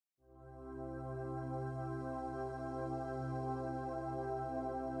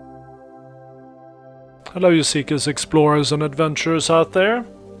Hello, you seekers, explorers, and adventurers out there.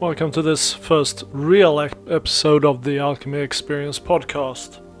 Welcome to this first real episode of the Alchemy Experience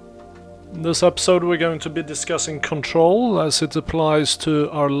podcast. In this episode, we're going to be discussing control as it applies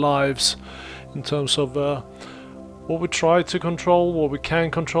to our lives in terms of what we try to control, what we can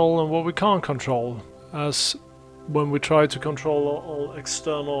control, and what we can't control. As when we try to control all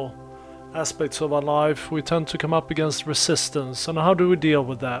external aspects of our life, we tend to come up against resistance. And how do we deal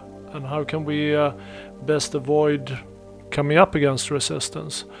with that? And how can we best avoid coming up against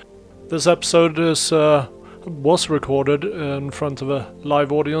resistance? This episode was recorded in front of a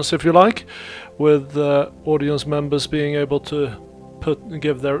live audience, if you like, with audience members being able to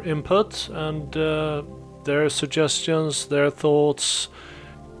give their input and their suggestions, their thoughts,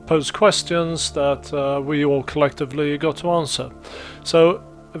 pose questions that we all collectively got to answer. So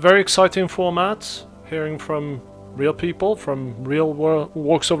a very exciting format, hearing from real people from real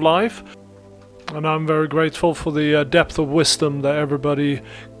walks of life, and I'm very grateful for the depth of wisdom that everybody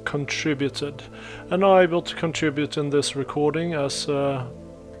contributed and are able to contribute in this recording, as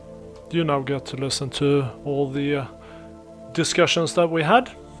you now get to listen to all the discussions that we had,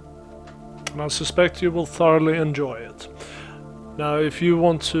 and I suspect you will thoroughly enjoy it. Now, if you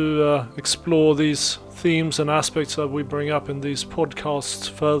want to explore these themes and aspects that we bring up in these podcasts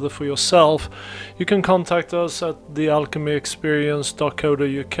further for yourself, you can contact us at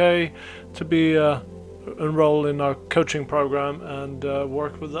thealchemyexperience.co.uk to be enrolled in our coaching program and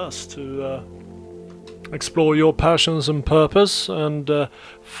work with us to explore your passions and purpose and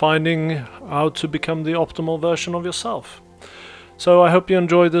finding how to become the optimal version of yourself. So I hope you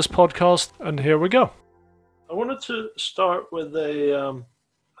enjoyed this podcast, and here we go. I wanted to start with a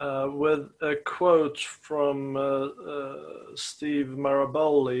quote from Steve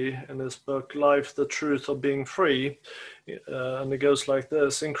Maraboli in his book Life, the Truth of Being Free, and it goes like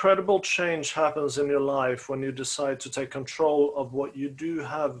this: incredible change happens in your life when you decide to take control of what you do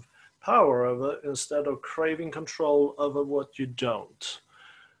have power over instead of craving control over what you don't.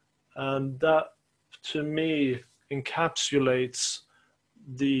 And that, to me, encapsulates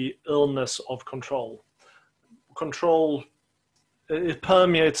the illness of control. Control, it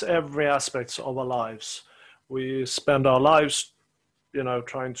permeates every aspect of our lives. We spend our lives,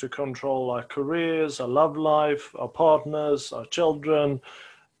 trying to control our careers, our love life, our partners, our children,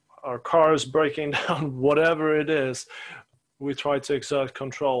 our cars breaking down, whatever it is, we try to exert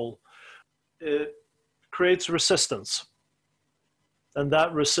control. It creates resistance. And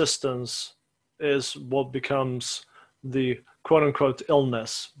that resistance is what becomes the quote-unquote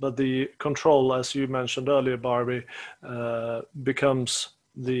illness, but the control, as you mentioned earlier, Barbie, becomes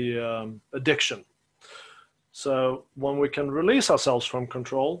the addiction. So when we can release ourselves from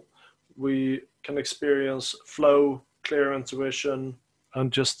control, we can experience flow, clear intuition,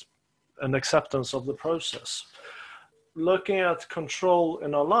 and just an acceptance of the process. Looking at control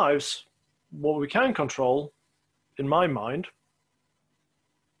in our lives, what we can control, in my mind,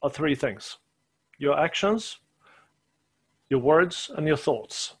 are three things: your actions, your words, and your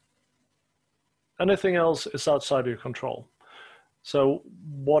thoughts. Anything else is outside of your control. So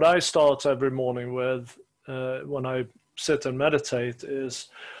what I start every morning with when I sit and meditate is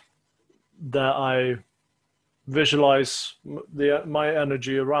that I visualize my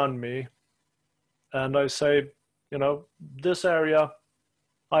energy around me, and I say, this area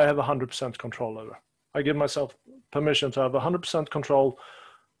I have 100% control over. I give myself permission to have 100% control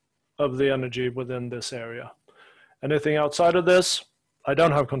of the energy within this area. Anything outside of this, I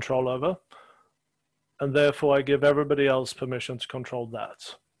don't have control over, and therefore I give everybody else permission to control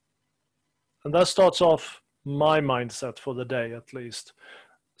that. And that starts off my mindset for the day, at least.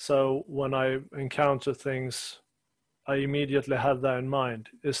 So when I encounter things, I immediately have that in mind.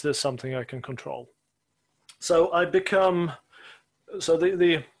 Is this something I can control? So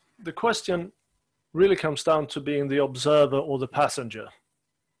the question really comes down to being the observer or the passenger.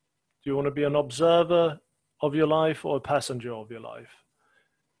 Do you want to be an observer of your life or a passenger of your life?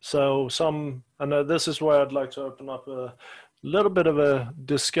 So this is where I'd like to open up a little bit of a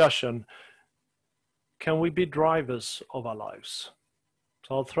discussion. Can we be drivers of our lives?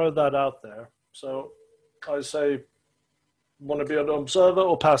 So I'll throw that out there. So I say, want to be an observer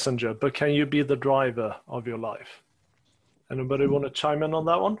or passenger, but can you be the driver of your life? Anybody want to chime in on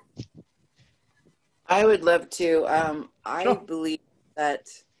that one? I would love to. I Sure. believe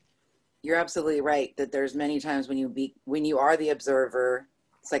that you're absolutely right, that there's many times when you are the observer,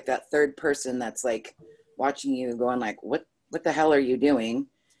 it's like that third person that's like watching you going like, what the hell are you doing?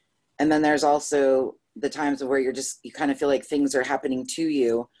 And then there's also the times where you kind of feel like things are happening to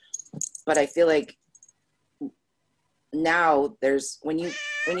you. But I feel like now when you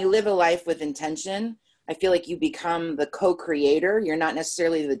live a life with intention, I feel like you become the co-creator. You're not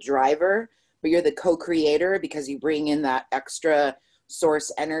necessarily the driver, but you're the co-creator because you bring in that extra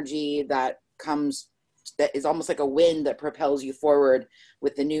source energy that is almost like a wind that propels you forward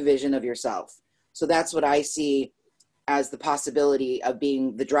with the new vision of yourself. So that's what I see as the possibility of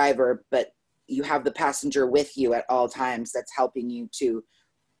being the driver, but you have the passenger with you at all times that's helping you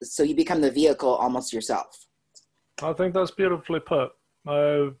so you become the vehicle almost yourself. I think that's beautifully put.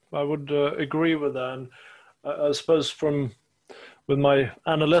 I would agree with that. And I suppose with my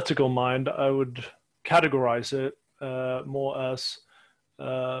analytical mind, I would categorize it more as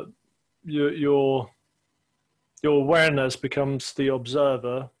your awareness becomes the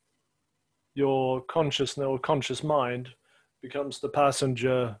observer, your consciousness or conscious mind becomes the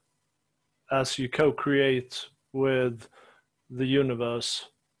passenger as you co-create with the universe.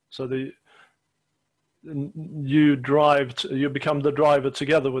 So you become the driver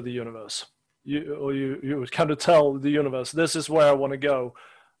together with the universe. You kind of tell the universe, this is where I want to go,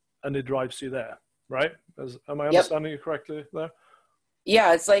 and it drives you there, right? Am I understanding you correctly there?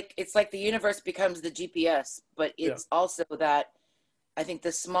 Yeah, it's like the universe becomes the GPS, but it's also that I think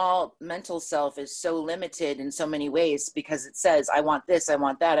the small mental self is so limited in so many ways because it says, I want this, I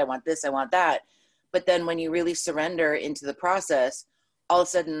want that, I want this, I want that. But then when you really surrender into the process, all of a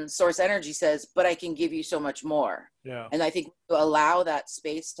sudden source energy says, but I can give you so much more. Yeah. And I think to allow that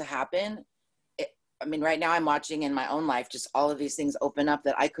space to happen, I mean, right now I'm watching in my own life, just all of these things open up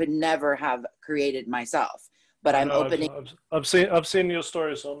that I could never have created myself. But I'm opening. I've seen your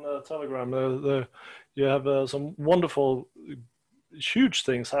stories on Telegram. You have some wonderful, huge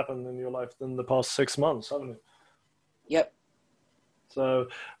things happen in your life in the past 6 months, haven't you? Yep. So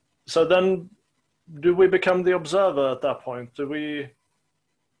then, do we become the observer at that point? Do we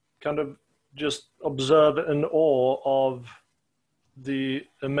kind of just observe in awe of the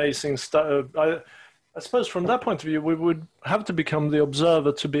amazing stuff? I suppose from that point of view, we would have to become the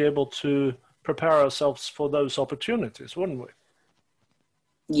observer to be able to prepare ourselves for those opportunities, wouldn't we?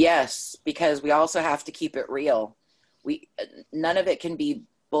 Yes, because we also have to keep it real. None of it can be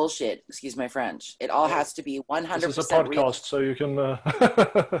bullshit. Excuse my French. It all has to be 100% This is a podcast, real. so you can.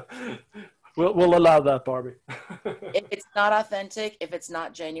 We'll allow that, Barbie. If it's not authentic, if it's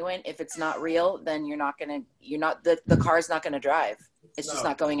not genuine, if it's not real, then the car's not gonna drive. It's just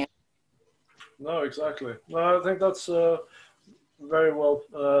not going in. No, exactly. No, I think that's very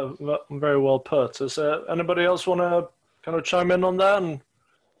well put. Is anybody else want to kind of chime in on that and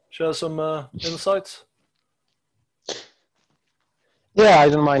share some insights? Yeah, I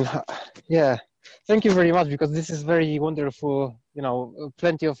don't mind. Yeah, thank you very much, because this is very wonderful,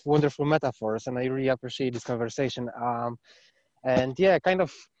 plenty of wonderful metaphors, and I really appreciate this conversation. And yeah, kind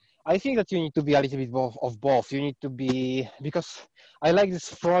of, I think that you need to be a little bit of both. You need to be, because I like this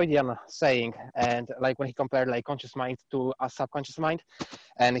Freudian saying, and like when he compared like conscious mind to a subconscious mind,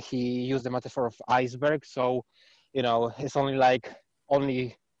 and he used the metaphor of iceberg. So, it's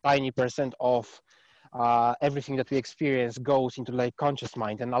only tiny percent of everything that we experience goes into like conscious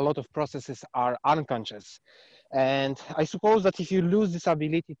mind, and a lot of processes are unconscious. And I suppose that if you lose this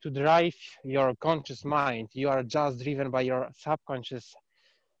ability to drive your conscious mind, you are just driven by your subconscious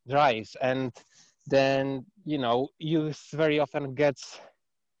drives, and then you very often gets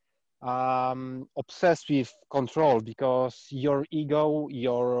obsessed with control, because your ego,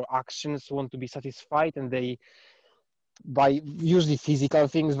 your actions want to be satisfied, and they, by usually physical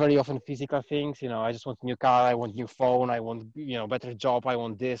things, very often physical things, I just want a new car, I want new phone, I want better job, I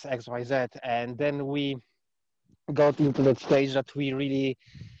want this XYZ. And then we got into that stage that we really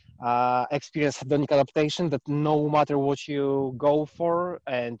experience hedonic adaptation, that no matter what you go for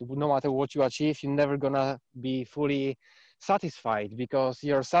and no matter what you achieve, you're never gonna be fully satisfied, because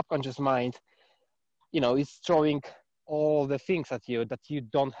your subconscious mind is throwing all the things at you that you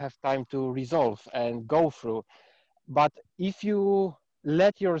don't have time to resolve and go through. But if you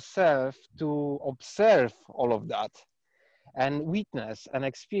let yourself to observe all of that and witness and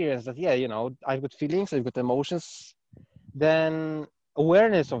experience that, I've got feelings, I've got emotions, then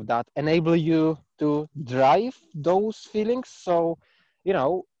awareness of that enable you to drive those feelings. So,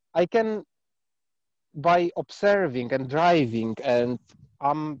 I can, by observing and driving, and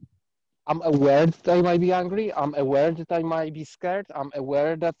I'm aware that I might be angry, I'm aware that I might be scared, I'm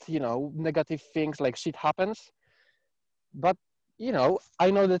aware that, negative things like shit happens. But,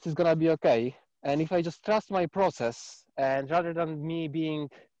 I know that it's gonna be okay. And if I just trust my process, and rather than me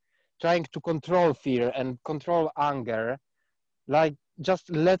trying to control fear and control anger, like just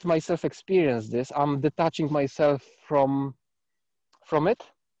let myself experience this, I'm detaching myself from it,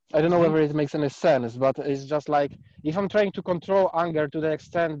 I don't know whether it makes any sense, but it's just like if I'm trying to control anger to the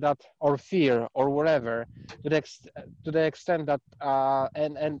extent that, or fear, or whatever, to the extent that,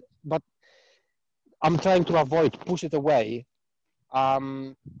 but I'm trying to avoid, push it away.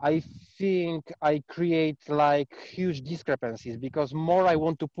 I think I create like huge discrepancies because more I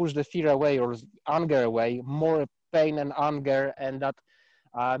want to push the fear away or anger away, more pain and anger and that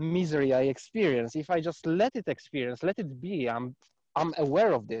misery I experience. If I just let it experience, let it be, I'm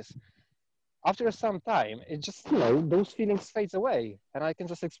aware of this. After some time, it just, those feelings fades away and I can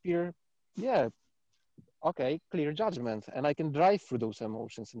just experience, yeah, okay, clear judgment, and I can drive through those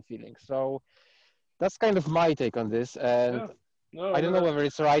emotions and feelings. So that's kind of my take on this. And Yeah. No, I don't know whether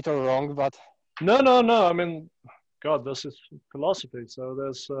it's right or wrong, but no. I mean, God, this is philosophy. So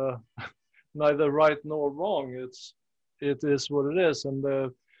there's neither right nor wrong. It is what it is, and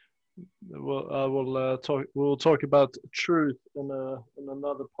we'll talk about truth in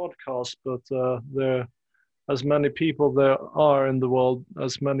another podcast. But there, as many people there are in the world,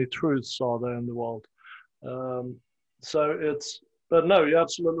 as many truths are there in the world. Um, so but no, you're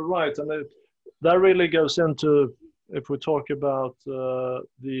absolutely right, and that really goes into, if we talk about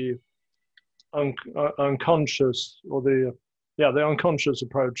the unconscious, or the unconscious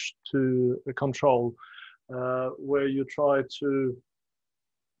approach to control, where you try to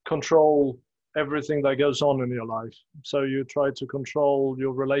control everything that goes on in your life. So you try to control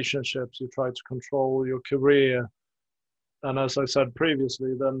your relationships, you try to control your career, and as I said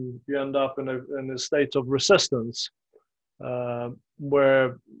previously, then you end up in a state of resistance,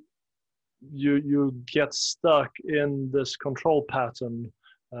 where you get stuck in this control pattern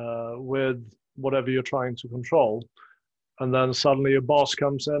with whatever you're trying to control, and then suddenly your boss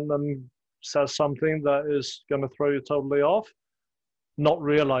comes in and says something that is going to throw you totally off, not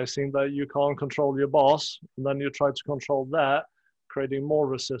realizing that you can't control your boss, and then you try to control that, creating more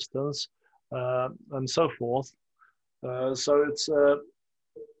resistance, and so forth. So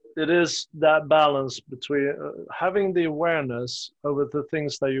it is that balance between having the awareness over the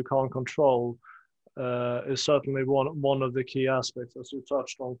things that you can't control, is certainly one of the key aspects, as you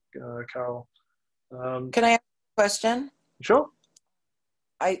touched on, Carol. Can I ask a question? Sure.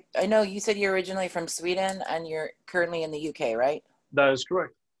 I know you said you're originally from Sweden and you're currently in the UK, right? That is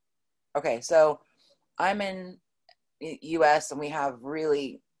correct. Okay, so I'm in US and we have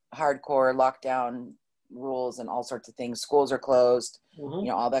really hardcore lockdown rules and all sorts of things. Schools are closed,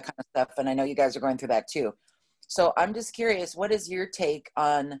 all that kind of stuff. And I know you guys are going through that too. So I'm just curious, what is your take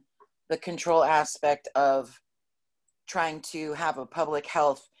on the control aspect of trying to have a public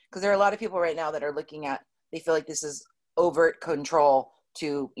health? Because there are a lot of people right now that are looking at, they feel like this is overt control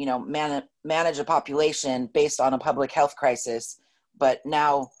to, manage a population based on a public health crisis. But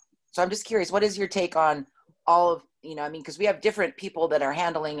now, so I'm just curious, what is your take on all of, because we have different people that are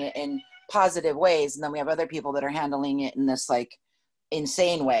handling it in positive ways, and then we have other people that are handling it in this like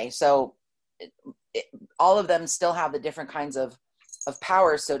insane way. So all of them still have the different kinds of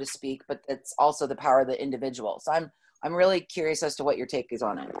power, so to speak, but it's also the power of the individual. So I'm really curious as to what your take is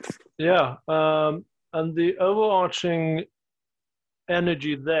on it. Yeah, and the overarching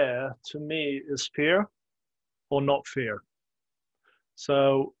energy there to me is fear or not fear.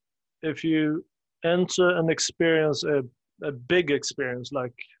 So if you enter and experience a big experience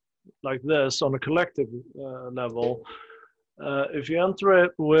like this on a collective level, if you enter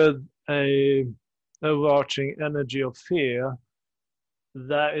it with a overarching energy of fear,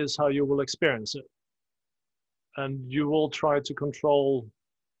 that is how you will experience it, and you will try to control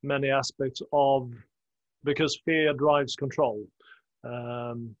many aspects of, because fear drives control.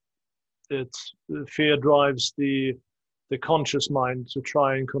 Fear drives the conscious mind to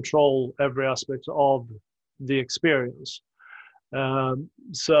try and control every aspect of the experience.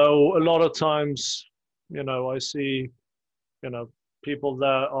 So a lot of times, I see, people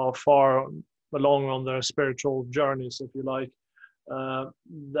that are far along on their spiritual journeys, if you like,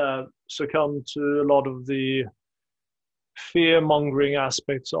 that succumb to a lot of the fear-mongering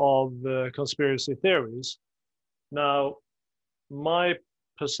aspects of conspiracy theories. Now, my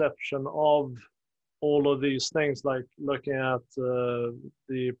perception of all of these things, like looking at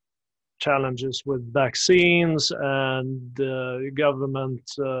the challenges with vaccines and government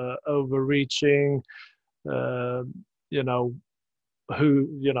overreaching,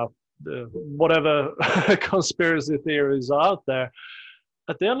 whatever conspiracy theories are out there.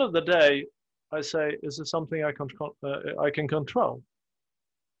 At the end of the day, I say, is it something I can control?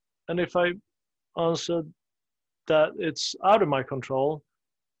 And if I answer that it's out of my control,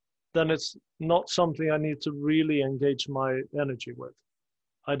 then it's not something I need to really engage my energy with.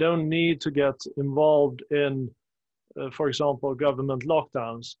 I don't need to get involved in for example, government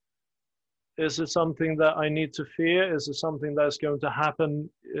lockdowns, is it something that I need to fear? Is it something that's going to happen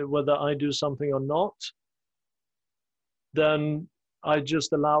whether I do something or not? Then I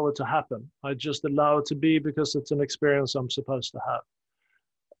just allow it to happen. I just allow it to be because it's an experience I'm supposed to have.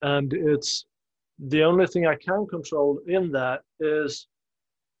 And it's the only thing I can control in that is,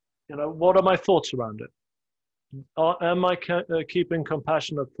 what are my thoughts around it? Am I keeping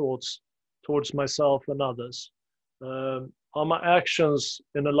compassionate thoughts towards myself and others? Are my actions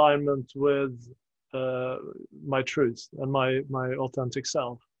in alignment with my truth and my authentic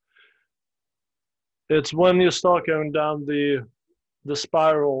self? It's when you start going down the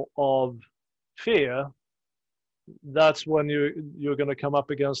spiral of fear, that's when you're going to come up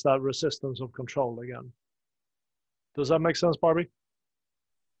against that resistance of control again. Does that make sense, Barbie?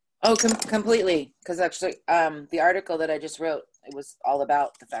 Oh, completely. Because actually, the article that I just wrote, it was all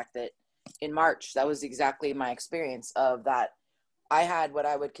about the fact that in March, that was exactly my experience of that. I had what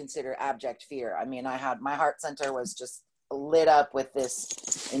I would consider abject fear. I mean, my heart center was just lit up with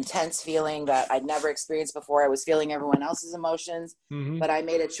this intense feeling that I'd never experienced before. I was feeling everyone else's emotions, but I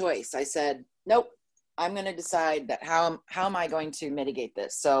made a choice. I said, nope, I'm going to decide that how am I going to mitigate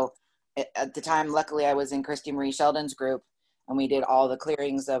this? So at the time, luckily I was in Christy Marie Sheldon's group, and we did all the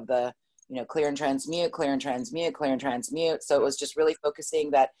clearings of the, clear and transmute, clear and transmute, clear and transmute. So it was just really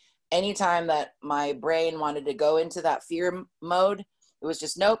focusing that anytime that my brain wanted to go into that fear mode, it was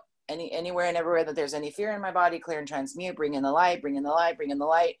just, nope, anywhere and everywhere that there's any fear in my body, clear and transmute, bring in the light, bring in the light, bring in the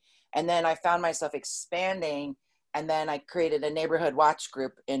light. And then I found myself expanding. And then I created a neighborhood watch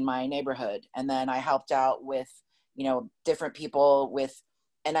group in my neighborhood. And then I helped out with, different people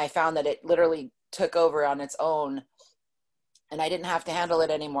and I found that it literally took over on its own. And I didn't have to handle it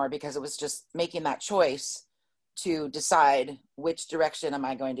anymore because it was just making that choice to decide which direction am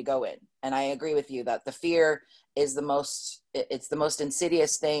I going to go in. And I agree with you that the fear is the most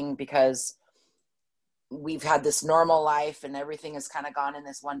insidious thing, because we've had this normal life and everything has kind of gone in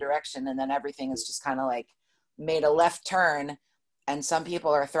this one direction. And then everything is just kind of like made a left turn, and some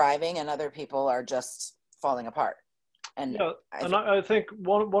people are thriving and other people are just falling apart. And yeah, I think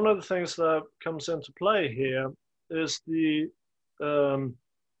one of the things that comes into play here is the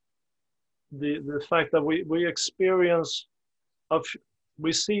fact that we experience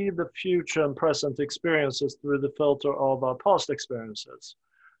we see the future and present experiences through the filter of our past experiences.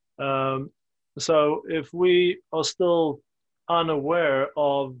 So if we are still unaware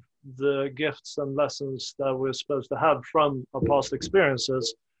of the gifts and lessons that we're supposed to have from our past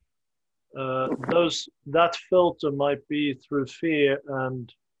experiences, that filter might be through fear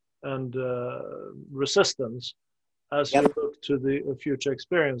and resistance as you look to the future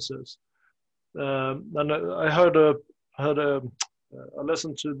experiences. And I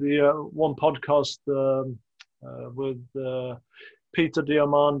listened to the one podcast with Peter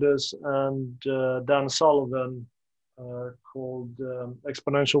Diamandis and Dan Sullivan called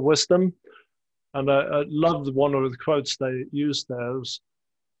Exponential Wisdom. And I loved one of the quotes they used there. It was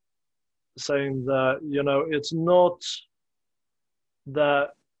saying that, it's not that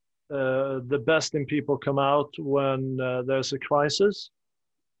the best in people come out when there's a crisis.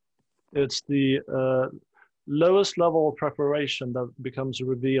 It's the lowest level of preparation that becomes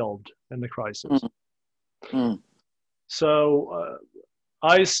revealed in the crisis. So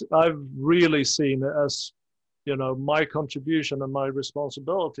I've really seen it as, my contribution and my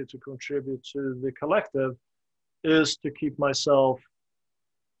responsibility to contribute to the collective is to keep myself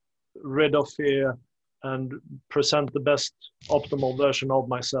rid of fear and present the best optimal version of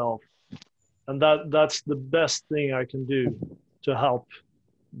myself. And that's the best thing I can do to help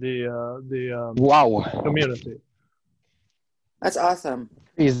the community. That's awesome.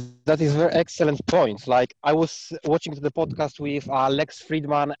 That is very excellent point. Like, I was watching the podcast with Lex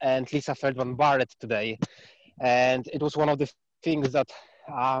Friedman and Lisa Feldman Barrett today, and it was one of the things that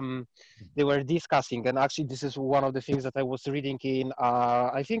they were discussing. And actually, this is one of the things that I was reading in.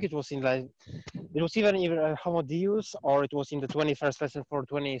 I think it was in it was even Homo Deus, or it was in the 21st Lesson for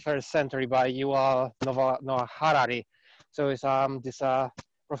 21st Century by Yuval Noah Harari. So it's this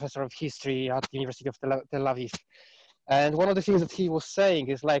professor of history at the University of Tel Aviv. And one of the things that he was saying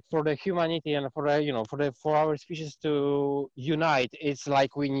is, like, for the humanity and for our species to unite, it's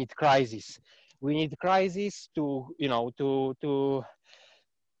like we need crisis. We need crisis to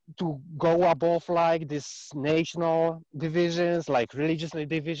go above like this national divisions, like religious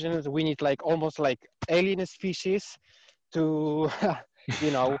divisions. We need like almost like alien species to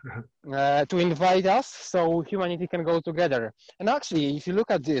to invite us so humanity can go together. And actually, if you look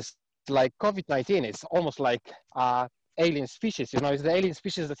at this, like COVID-19 is almost like alien species. It's the alien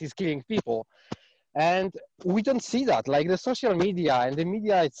species that is killing people. And we don't see that. Like the social media and the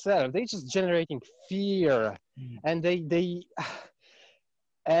media itself, they're just generating fear. And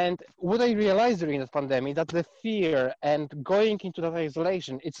and what I realized during the pandemic, that the fear and going into that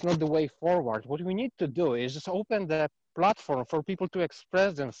isolation, it's not the way forward. What we need to do is just open the platform for people to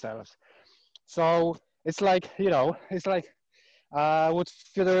express themselves. So it's like, it's like what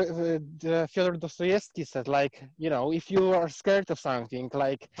Fyodor Dostoevsky said, like, if you are scared of something,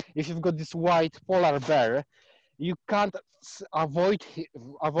 like if you've got this white polar bear, you can't avoid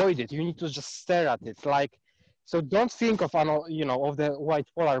it. You need to just stare at it. Like, so don't think of, of the white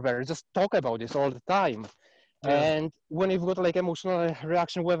polar bear. Just talk about this all the time. Yeah, And when you've got like emotional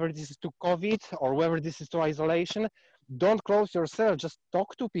reaction, whether this is to COVID or whether this is to isolation, don't close yourself. Just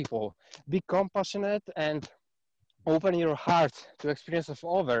talk to people. Be compassionate and open your heart to experience of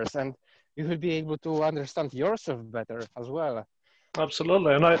others, and you will be able to understand yourself better as well.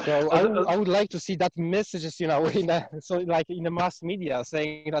 absolutely. And So I would like to see that messages, like in the mass media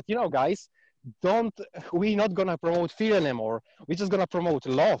saying that, guys, we're not gonna promote fear anymore. We're just gonna promote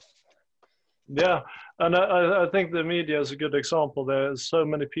love. yeah, and I think the media is a good example. There's so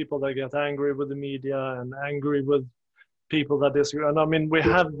many people that get angry with the media and angry with people that disagree. And I mean, we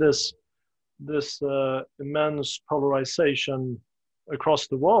have this immense polarization across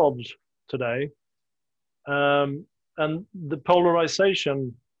the world today, and the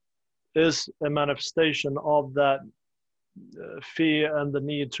polarization is a manifestation of that fear and the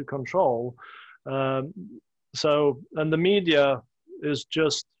need to control. Um, and the media is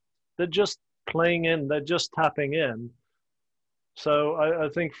they're just playing in, they're just tapping in. So I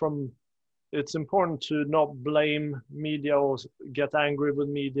think it's important to not blame media or get angry with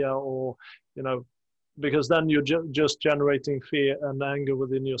media, or, because then you're just generating fear and anger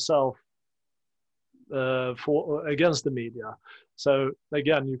within yourself against the media. So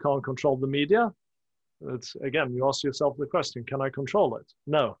again, you can't control the media. It's, again, you ask yourself the question, can I control it?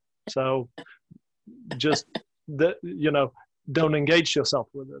 No. So just don't engage yourself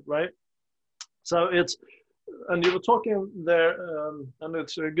with it, right? So and you were talking there, and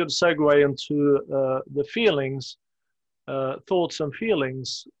it's a good segue into the feelings, thoughts and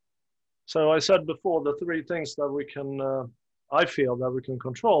feelings. So I said before, the three things that I feel that we can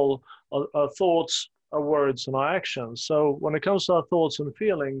control are thoughts, our words, and our actions. So when it comes to our thoughts and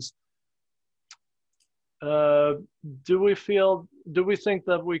feelings, do we think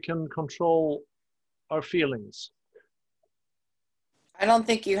that we can control our feelings? I don't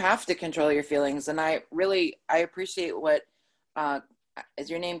think you have to control your feelings. And I appreciate what, is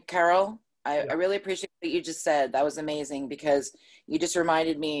your name Carol? I really appreciate what you just said. That was amazing, because you just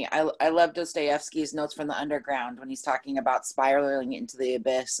reminded me, I love Dostoevsky's Notes from the Underground when he's talking about spiraling into the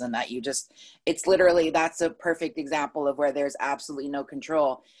abyss, and that it's literally, that's a perfect example of where there's absolutely no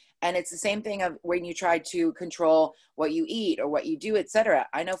control. And it's the same thing of when you try to control what you eat or what you do, etc.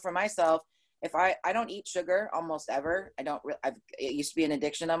 I know for myself, if I don't eat sugar almost ever. It used to be an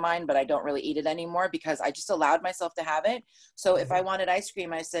addiction of mine, but I don't really eat it anymore because I just allowed myself to have it. So if I wanted ice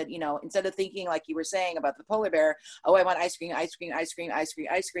cream, I said, instead of thinking like you were saying about the polar bear, oh, I want ice cream, ice cream, ice cream, ice cream,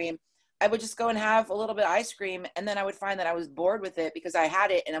 ice cream. I would just go and have a little bit of ice cream, and then I would find that I was bored with it because I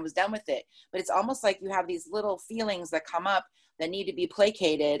had it and I was done with it. But it's almost like you have these little feelings that come up that need to be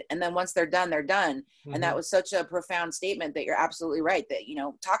placated, and then once they're done, they're done. Mm-hmm. And that was such a profound statement that you're absolutely right, that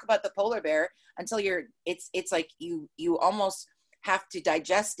talk about the polar bear until it's like you almost have to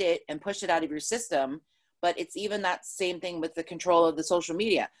digest it and push it out of your system. But it's even that same thing with the control of the social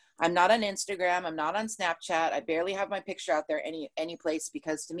media. I'm not on Instagram, I'm not on Snapchat, I barely have my picture out there any place,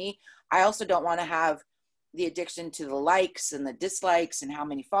 because to me, I also don't want to have the addiction to the likes and the dislikes and how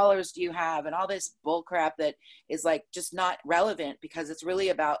many followers do you have and all this bull crap that is like just not relevant, because it's really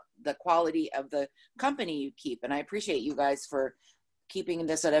about the quality of the company you keep. And I appreciate you guys for keeping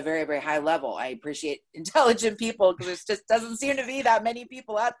this at a very, very high level. I appreciate intelligent people, because there just doesn't seem to be that many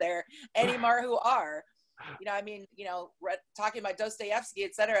people out there anymore who are. Talking about Dostoevsky,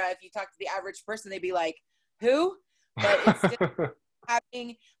 etc. If you talk to the average person, they'd be like, who? But it's just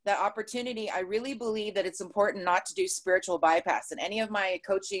having the opportunity. I really believe that it's important not to do spiritual bypass. And any of my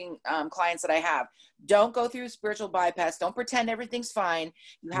coaching clients that I have, don't go through spiritual bypass. Don't pretend everything's fine.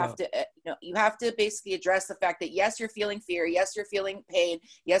 You have to, you have to basically address the fact that yes, you're feeling fear. Yes, you're feeling pain.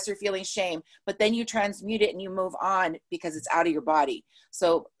 Yes, you're feeling shame. But then you transmute it and you move on because it's out of your body.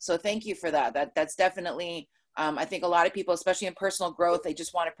 So thank you for that. That's definitely. I think a lot of people, especially in personal growth, they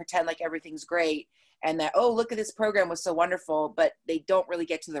just want to pretend like everything's great. And that, oh, look at this program was so wonderful, but they don't really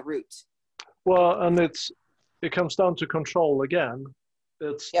get to the root. Well, and it comes down to control again.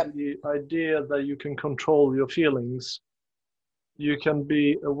 It's the idea that you can control your feelings. you can be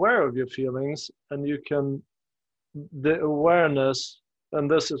aware of your feelings, and you can, the awareness, and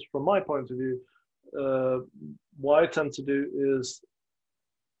this is from my point of view, what I tend to do is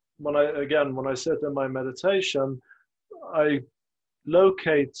when I sit in my meditation, I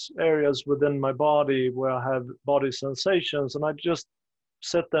locate areas within my body where I have body sensations, and I just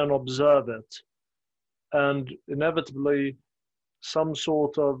sit there and observe it. And inevitably, some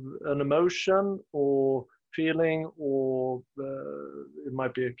sort of an emotion or feeling, or it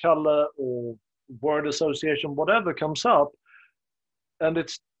might be a color or word association, whatever comes up. And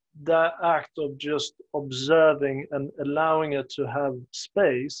it's that act of just observing and allowing it to have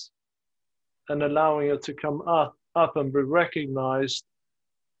space and allowing it to come up and be recognized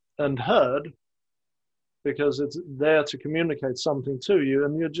and heard, because it's there to communicate something to you,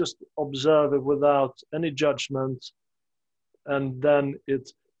 and you just observe it without any judgment, and then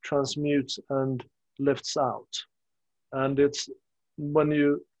it transmutes and lifts out. And it's when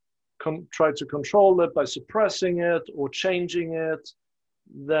you try to control it by suppressing it or changing it,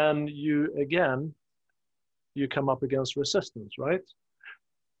 then you come up against resistance, right?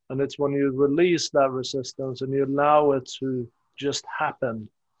 And it's when you release that resistance and you allow it to just happen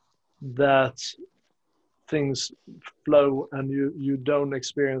that things flow, and you don't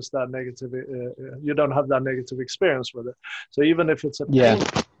experience that negative, you don't have that negative experience with it. So even if it's a pain,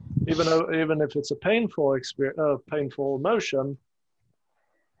 even if it's a painful experience, painful emotion,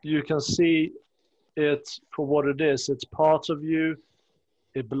 you can see it for what it is. It's part of you,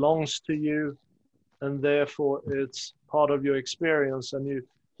 it belongs to you, and therefore it's part of your experience, and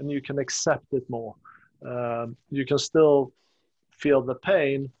you can accept it more. You can still feel the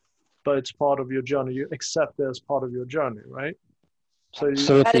pain, but it's part of your journey. You accept it as part of your journey, right? So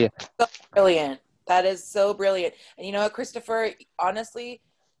Absolutely. That is so brilliant. That is so brilliant. And you know what, Christopher, honestly,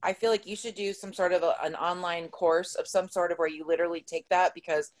 I feel like you should do some sort of an online course of some sort of where you literally take that,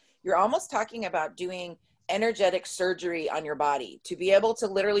 because you're almost talking about doing energetic surgery on your body to be able to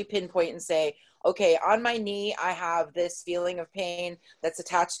literally pinpoint and say, okay, on my knee, I have this feeling of pain that's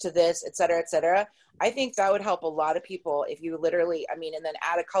attached to this, et cetera, et cetera. I think that would help a lot of people if you literally, I mean, and then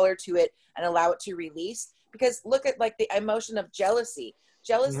add a color to it and allow it to release. Because look at like the emotion of jealousy.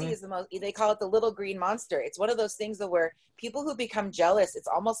 Jealousy is the most, they call it the little green monster. It's one of those things that where people who become jealous, it's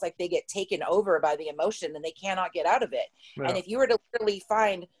almost like they get taken over by the emotion and they cannot get out of it. Yeah. And if you were to literally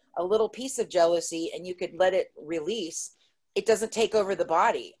find a little piece of jealousy and you could let it release, it doesn't take over the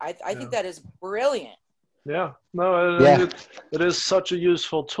body. I think that is brilliant. Yeah, no, it is such a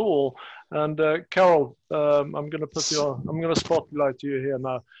useful tool. And Carol, I'm going to spotlight you here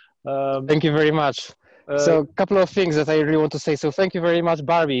now. Thank you very much. So a couple of things that I really want to say. So thank you very much,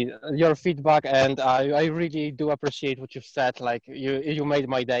 Barbie, your feedback, and I really do appreciate what you've said. Like you made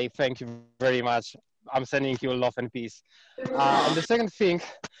my day. Thank you very much. I'm sending you love and peace. And the second thing,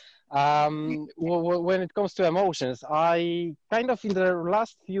 when it comes to emotions, I kind of in the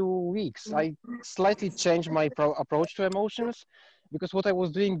last few weeks, I slightly changed my approach to emotions, because what I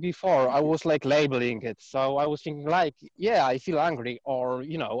was doing before, I was like labeling it. So I was thinking like, yeah, I feel angry, or,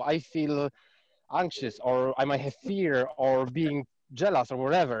 you know, I feel anxious, or I might have fear or being jealous or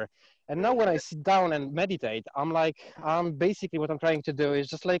whatever. And now when I sit down and meditate, I'm like, basically what I'm trying to do is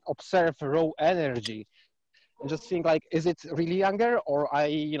just like observe raw energy and just think like, is it really anger, or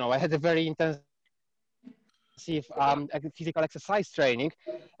I had a very intensive physical exercise training,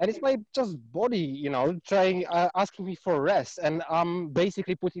 and it's my just body, trying asking me for rest, and I'm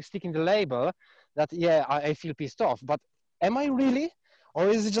basically sticking the label that yeah, I feel pissed off, but am I really, or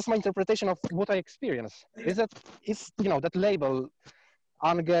is it just my interpretation of what I experience? Is that label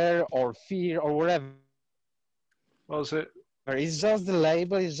anger or fear or whatever? Well, so It's just the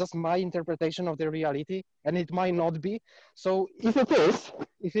label, it's just my interpretation of the reality, and it might not be. So if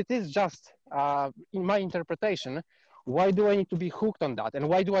it is just in my interpretation, why do I need to be hooked on that? And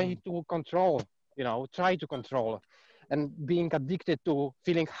why do I need to control, try to control and being addicted to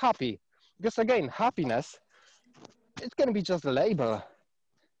feeling happy? Because again, happiness, it can be just a label.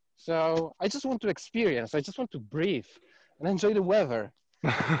 So I just want to experience, I just want to breathe and enjoy the weather.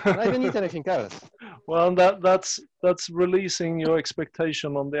 And I don't need anything else. Well, that's releasing your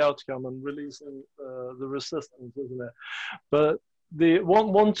expectation on the outcome and releasing the resistance, isn't it? But the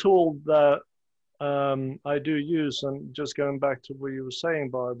one tool that I do use, and just going back to what you were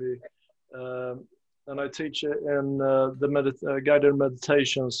saying, Barbie, and I teach it in the guided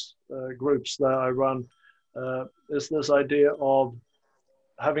meditations groups that I run, is this idea of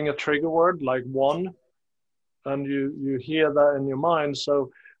having a trigger word like one, and you hear that in your mind.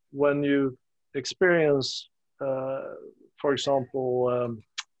 So when you experience, for example,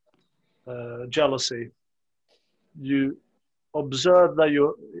 jealousy, you observe that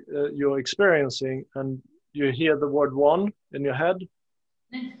you're experiencing, and you hear the word one in your head,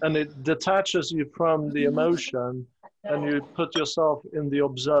 and it detaches you from the emotion, and you put yourself in the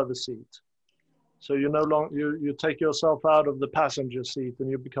observer seat. So you no longer you take yourself out of the passenger seat and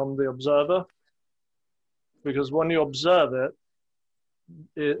you become the observer. Because when you observe it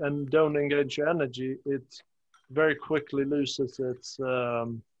and don't engage your energy, it very quickly loses its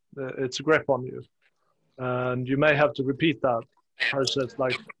grip on you, and you may have to repeat that process,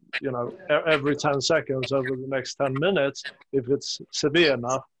 like, every 10 seconds over the next 10 minutes if it's severe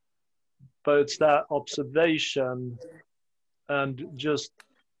enough. But it's that observation and just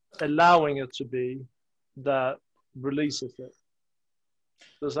allowing it to be that releases it.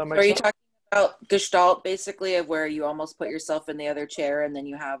 Does that make sense? Are you talking about Gestalt, basically, of where you almost put yourself in the other chair and then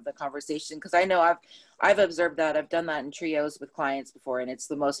you have the conversation? Because I know I've observed that. I've done that in trios with clients before, and it's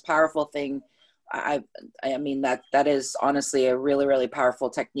the most powerful thing. I mean, that is honestly a really, really powerful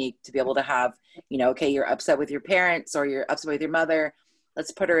technique to be able to have, okay, you're upset with your parents or you're upset with your mother.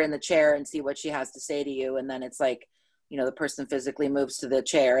 Let's put her in the chair and see what she has to say to you. And then it's like, the person physically moves to the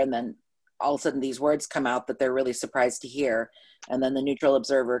chair, and then all of a sudden these words come out that they're really surprised to hear. And then the neutral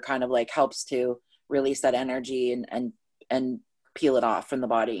observer kind of like helps to release that energy and peel it off from the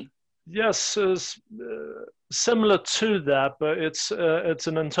body. Yes, similar to that, but it's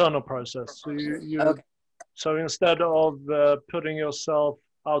an internal process. So Okay. so instead of putting yourself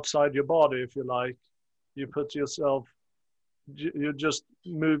outside your body, if you like, you just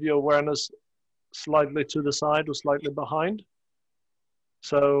move your awareness slightly to the side or slightly behind.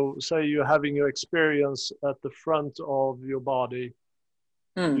 So say you're having your experience at the front of your body,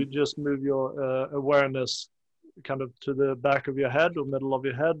 you just move your awareness kind of to the back of your head or middle of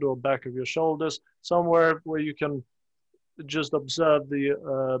your head or back of your shoulders, somewhere where you can just observe the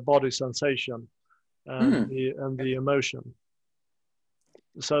body sensation and the emotion,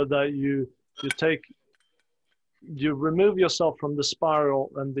 so that you remove yourself from the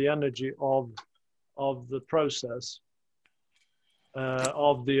spiral and the energy of the process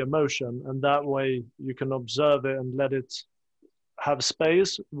of the emotion, and that way you can observe it and let it have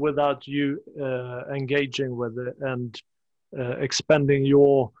space without you engaging with it and expending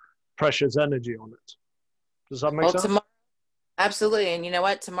your precious energy on it. Does that make sense? Absolutely. And you know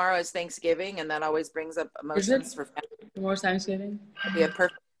what? Tomorrow is Thanksgiving, and that always brings up emotions for family. Tomorrow's Thanksgiving. It'd be a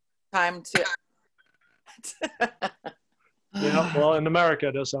perfect time to. Yeah, well, in America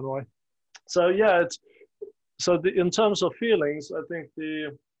it is anyway. So yeah, in terms of feelings, I think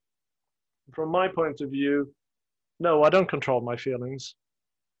from my point of view, no, I don't control my feelings.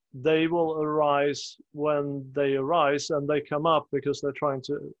 They will arise when they arise, and they come up because they're trying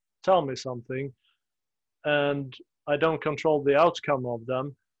to tell me something, and I don't control the outcome of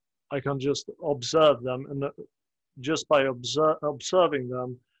them. I can just observe them, and just by observing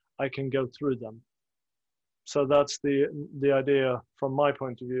them, I can go through them. So that's the idea from my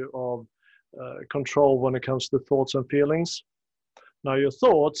point of view of control when it comes to thoughts and feelings. Now your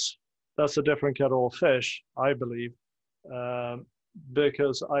thoughts, that's a different kettle of fish, I believe,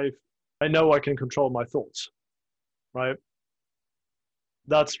 because I know I can control my thoughts, right?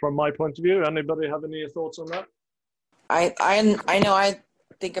 That's from my point of view. Anybody have any thoughts on that? I know I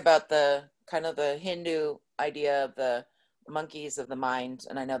think about the kind of the Hindu idea of the monkeys of the mind,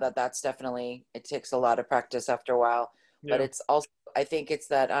 and I know that's definitely, it takes a lot of practice after a while, but it's also, I think it's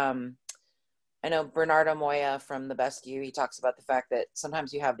that I know Bernardo Moya from The Best You, he talks about the fact that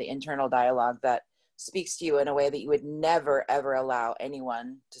sometimes you have the internal dialogue that speaks to you in a way that you would never, ever allow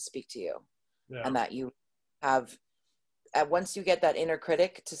anyone to speak to you. Yeah. And that you have, once you get that inner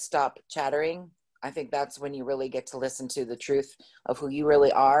critic to stop chattering, I think that's when you really get to listen to the truth of who you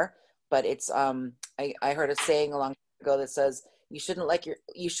really are. But it's, I heard a saying a long time ago that says, you shouldn't let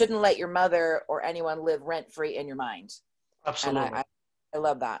your mother or anyone live rent-free in your mind. Absolutely. And I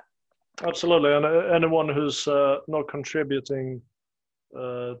love that. Absolutely, and anyone who's not contributing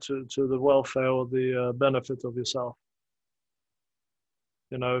to the welfare or the benefit of yourself.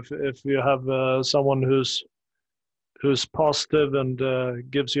 If you have someone who's positive and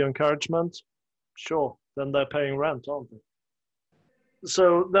gives you encouragement, sure, then they're paying rent, aren't they?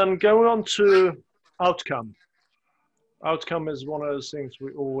 So then going on to outcome. Outcome is one of those things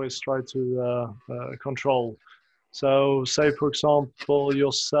we always try to control. So say, for example,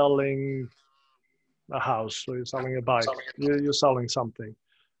 you're selling a house, or you're selling a bike, you're selling something,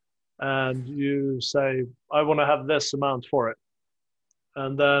 and you say, I want to have this amount for it.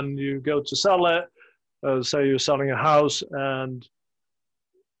 And then you go to sell it, say you're selling a house, and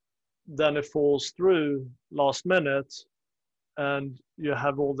then it falls through last minute, and you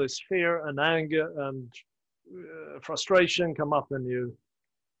have all this fear and anger and frustration come up in you,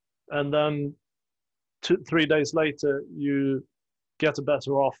 and then 3 days later you get a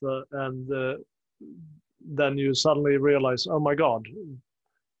better offer, and then you suddenly realize, oh my God,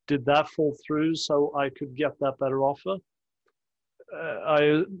 did that fall through so I could get that better offer?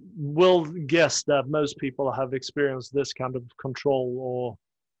 I will guess that most people have experienced this kind of control or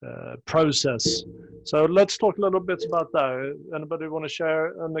process. So let's talk a little bit about that. Anybody want to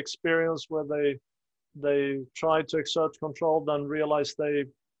share an experience where they tried to exert control, then realized they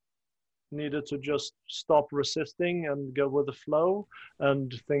needed to just stop resisting and go with the flow,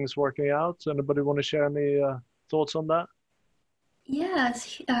 and things working out? Anybody want to share any thoughts on that?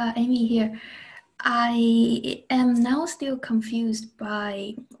 Yes, Amy here. I am now still confused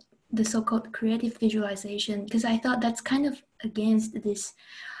by the so-called creative visualization, because I thought that's kind of against this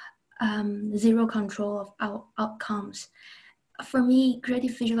zero control of our outcomes. For me,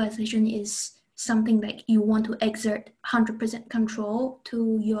 creative visualization is something like you want to exert 100% control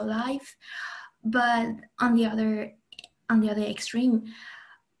to your life, but on the other extreme,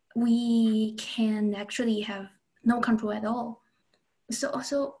 we can actually have no control at all.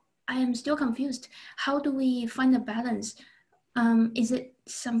 So I am still confused. How do we find a balance? Is it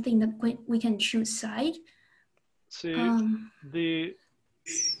something that we can choose side? See,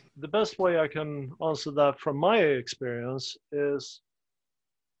 the best way I can answer that from my experience is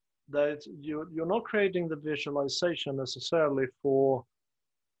that you're not creating the visualization necessarily for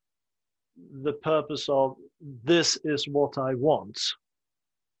the purpose of this is what I want,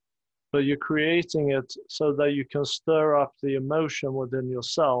 but you're creating it so that you can stir up the emotion within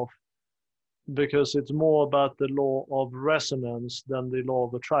yourself, because it's more about the law of resonance than the law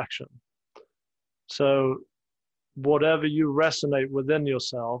of attraction. So whatever you resonate within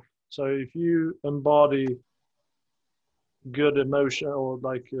yourself, so if you embody good emotion, or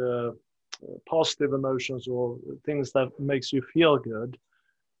like positive emotions, or things that makes you feel good,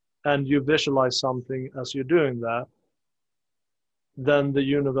 and you visualize something as you're doing that, then the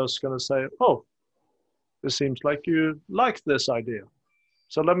universe is going to say, oh, it seems like you like this idea,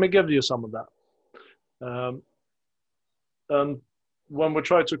 so let me give you some of that. And when we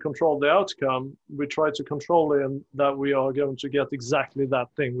try to control the outcome, we try to control it in that we are going to get exactly that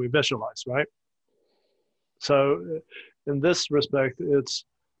thing we visualize, right? So in this respect, it's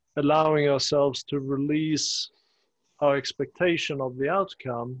allowing ourselves to release our expectation of the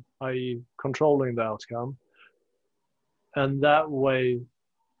outcome, i.e. controlling the outcome, and that way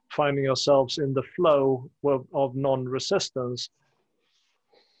finding ourselves in the flow of non-resistance,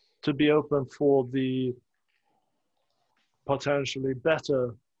 to be open for the potentially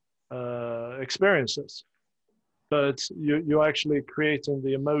better experiences. But you're actually creating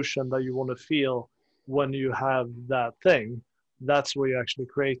the emotion that you want to feel when you have that thing. That's what you're actually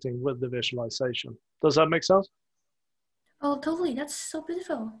creating with the visualization. Does that make sense? Oh, totally. That's so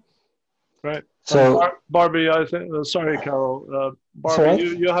beautiful. Right. So Barbie, I think, sorry, Carol. Barbie,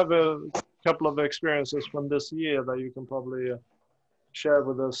 right. you have a couple of experiences from this year that you can probably share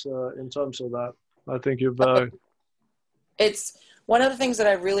with us in terms of that. I think you've... It's one of the things that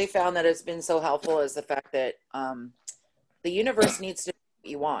I've really found that has been so helpful is the fact that the universe needs to know what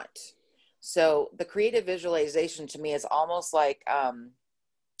you want. So the creative visualization to me is almost like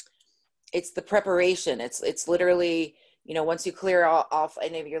it's the preparation. It's literally, you know, once you clear off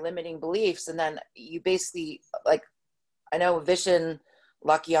any of your limiting beliefs, and then you basically, like, I know Vishen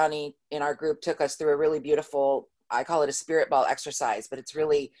Lakiani in our group took us through a really beautiful, I call it a spirit ball exercise, but it's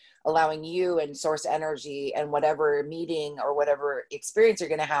really allowing you and source energy and whatever meeting or whatever experience you're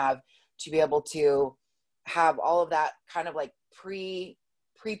going to have to be able to have all of that kind of like pre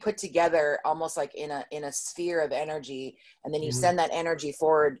put together, almost like in a sphere of energy. And then you send that energy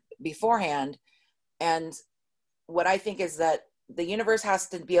forward beforehand. And what I think is that the universe has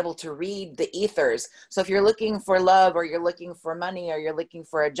to be able to read the ethers. So if you're looking for love, or you're looking for money, or you're looking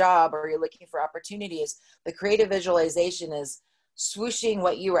for a job, or you're looking for opportunities, the creative visualization is swooshing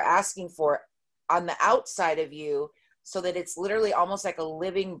what you were asking for on the outside of you, so that it's literally almost like a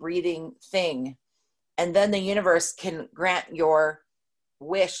living, breathing thing. And then the universe can grant your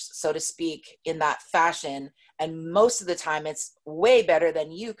wish, so to speak, in that fashion. And most of the time it's way better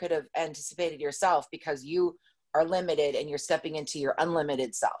than you could have anticipated yourself, because you are limited and you're stepping into your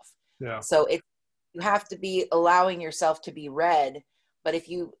unlimited self. Yeah. So you have to be allowing yourself to be read. But if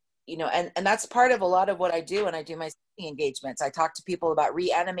you know, and that's part of a lot of what I do when I do my speaking engagements. I talk to people about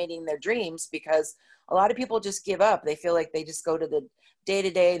reanimating their dreams, because a lot of people just give up. They feel like they just go to the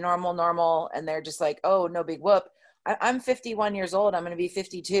day-to-day normal, and they're just like, oh, no big whoop. I'm 51 years old. I'm going to be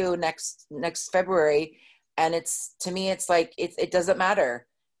 52 next February. And to me, it's like, it doesn't matter.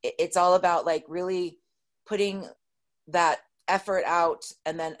 It's all about like really putting that effort out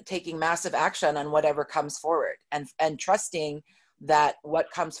and then taking massive action on whatever comes forward, and trusting that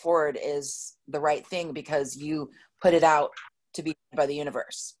what comes forward is the right thing because you put it out to be by the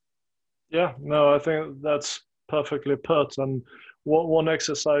universe. Yeah, no, I think that's perfectly put. And one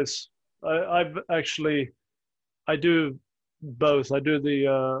exercise, I do both. I do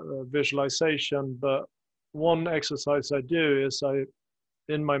the visualization, but one exercise I do is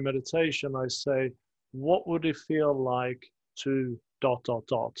in my meditation, I say, what would it feel like to ...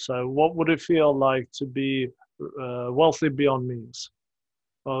 So what would it feel like to be wealthy beyond means,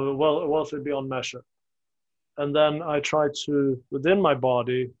 or wealthy beyond measure? And then I try to, within my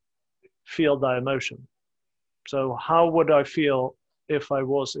body, feel that emotion. So how would I feel if I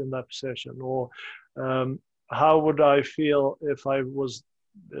was in that position? Or how would I feel if I was,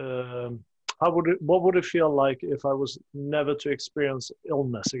 what would it feel like if I was never to experience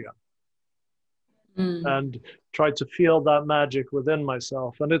illness again? And try to feel that magic within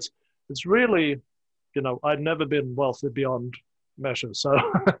myself. And it's really, I've never been wealthy beyond measure, so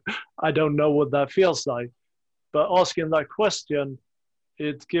I don't know what that feels like. But asking that question,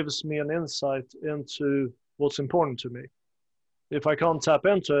 it gives me an insight into what's important to me. If I can't tap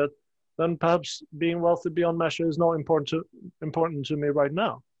into it, then perhaps being wealthy beyond measure is not important to me right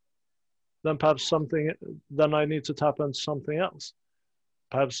now. Then perhaps then I need to tap into something else.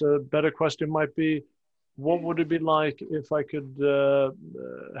 Perhaps a better question might be, what would it be like if I could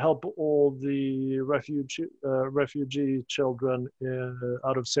help all the refugee children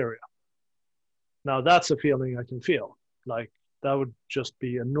out of Syria? Now that's a feeling I can feel. Like that would just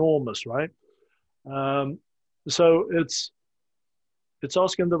be enormous, right? So it's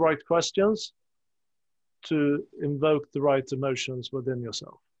asking the right questions to invoke the right emotions within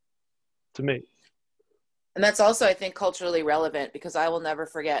yourself, to me. And that's also, I think, culturally relevant, because I will never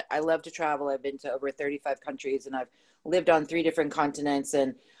forget, I love to travel. I've been to over 35 countries and I've lived on 3 different continents.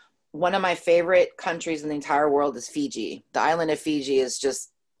 And one of my favorite countries in the entire world is Fiji. The island of Fiji is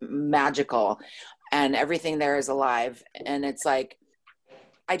just magical and everything there is alive. And it's like,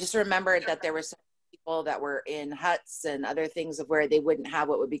 I just remembered that there were some people that were in huts and other things of where they wouldn't have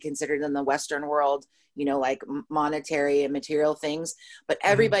what would be considered in the Western world, like monetary and material things. But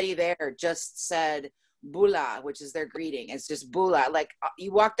everybody there just said, Bula, which is their greeting. It's just Bula. Like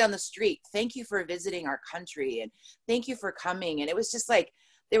you walk down the street, thank you for visiting our country and thank you for coming. And it was just like,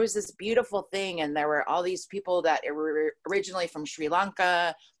 there was this beautiful thing. And there were all these people that were originally from Sri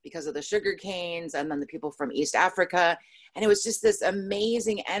Lanka because of the sugar canes, and then the people from East Africa. And it was just this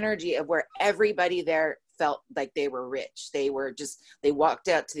amazing energy of where everybody there felt like they were rich. They walked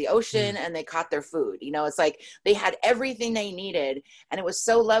out to the ocean and they caught their food. It's like they had everything they needed, and it was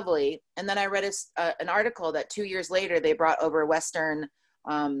so lovely. And then I read an article that 2 years later, they brought over Western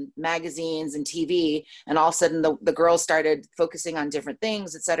magazines and TV, and all of a sudden the girls started focusing on different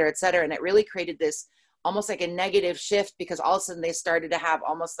things, et cetera, et cetera. And it really created this almost like a negative shift, because all of a sudden they started to have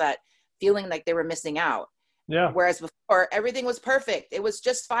almost that feeling like they were missing out. Yeah. Whereas before, everything was perfect. It was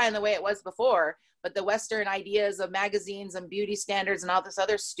just fine the way it was before. But the Western ideas of magazines and beauty standards and all this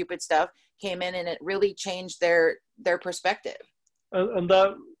other stupid stuff came in, and it really changed their perspective. And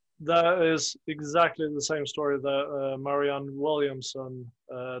that is exactly the same story that Marianne Williamson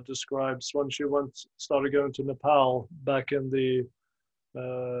describes when she started going to Nepal back in the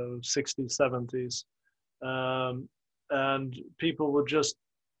 60s, 70s. And people were just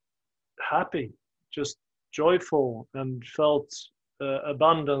happy, just joyful, and felt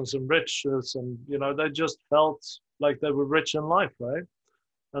abundance and riches, and they just felt like they were rich in life, right?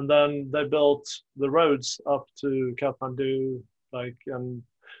 And then they built the roads up to Kathmandu, and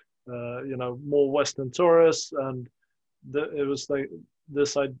more Western tourists, and it was like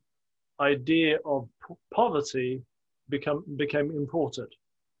this idea of poverty became imported,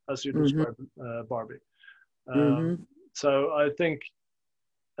 as you described, Barbie. So I think,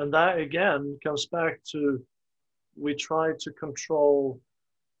 and that again comes back to, we try to control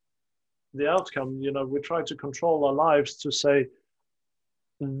the outcome. We try to control our lives to say,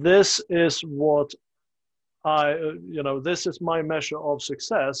 this is what this is my measure of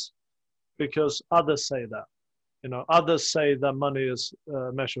success, because others say that. Others say that money is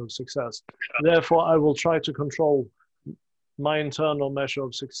a measure of success. Therefore, I will try to control my internal measure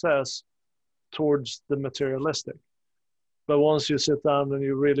of success towards the materialistic. But once you sit down and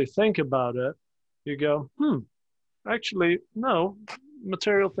you really think about it, you go, actually, no,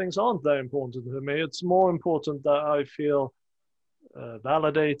 material things aren't that important to me. It's more important that I feel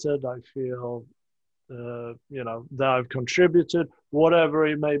validated, I feel, that I've contributed, whatever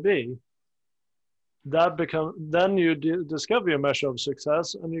it may be. Then you discover your measure of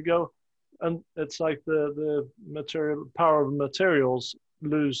success, and you go, and it's like the material power of materials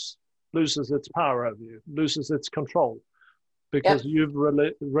loses its power over you, loses its control, because you've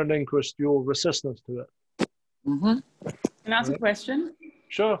relinquished your resistance to it. Mm-hmm. Can I ask a question?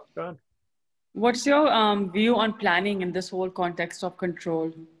 Sure, go ahead. What's your view on planning in this whole context of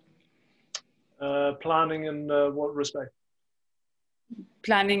control? Planning in what respect?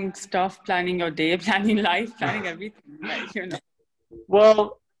 Planning stuff, planning your day, planning life, planning everything. Like, you know.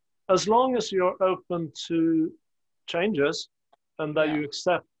 Well, as long as you're open to changes and that you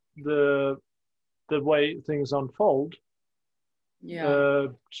accept the way things unfold,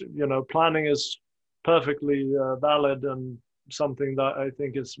 you know, planning is perfectly valid and something that I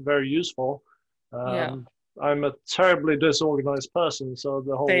think is very useful. I'm a terribly disorganized person, so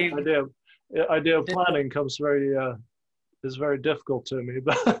the whole idea of planning comes is very difficult to me.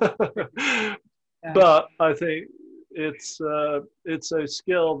 But I think it's a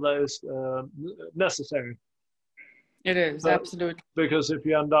skill that is necessary. It is, absolutely. Because if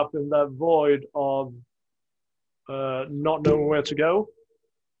you end up in that void of not knowing where to go,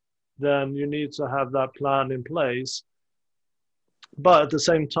 then you need to have that plan in place. But at the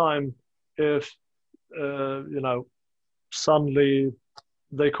same time, if you know, suddenly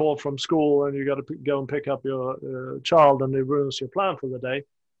they call from school and you got to go and pick up your child and it ruins your plan for the day,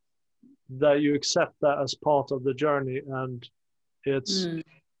 that you accept that as part of the journey, and it's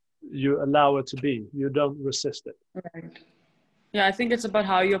you allow it to be. You don't resist it. Right. Yeah, I think it's about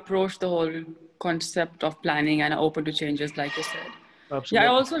how you approach the whole concept of planning and are open to changes, like you said. Absolutely. Yeah, I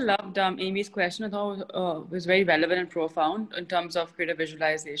also loved Amy's question. I thought it was very relevant and profound in terms of creative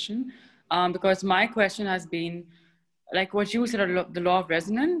visualization, because my question has been, like what you said, the law of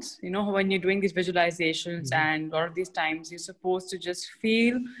resonance. You know, when you're doing these visualizations and a lot of these times, you're supposed to just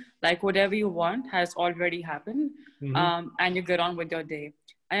feel like whatever you want has already happened, and you get on with your day.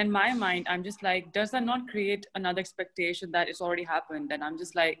 And in my mind, I'm just like, does that not create another expectation that it's already happened? And I'm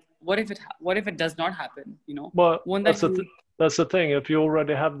just like, what if it does not happen? You know, well, that's the thing. If you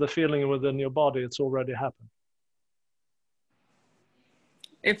already have the feeling within your body, it's already happened.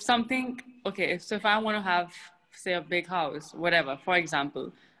 If something, okay, so if I want to have, say, a big house, whatever, for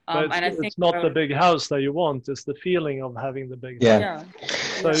example, and I think it's not the big house that you want, it's the feeling of having the big house.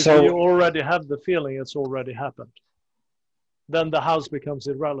 So if you already have the feeling, it's already happened. Then the house becomes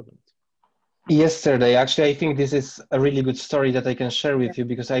irrelevant. Yesterday, actually, I think this is a really good story that I can share with you,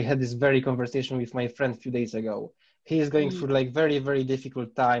 because I had this very conversation with my friend a few days ago. He is going through like very, very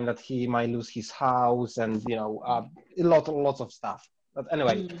difficult time that he might lose his house and, you know, lots of stuff. But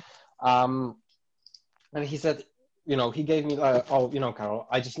anyway, and he said, you know, he gave me, oh, you know, Carol,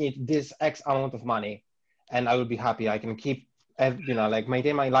 I just need this X amount of money and I will be happy. I can keep, you know, like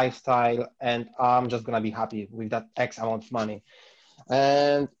maintain my lifestyle and I'm just going to be happy with that X amount of money.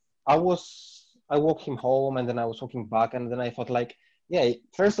 And I walked him home and then I was walking back and then I thought like, yeah,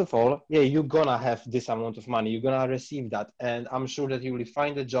 first of all, yeah, you're gonna have this amount of money, you're gonna receive that. And I'm sure that you will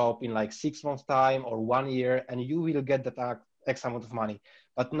find a job in like 6 months time or 1 year and you will get that X amount of money,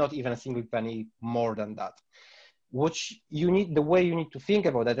 but not even a single penny more than that. Which you need, the way you need to think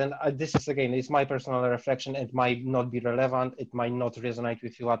about that. And this is, again, it's my personal reflection. It might not be relevant. It might not resonate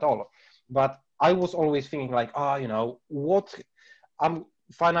with you at all. But I was always thinking like, you know, I'm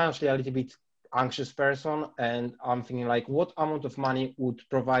financially a little bit anxious person, and I'm thinking like, what amount of money would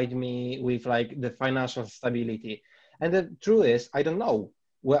provide me with like the financial stability? And the truth is, I don't know.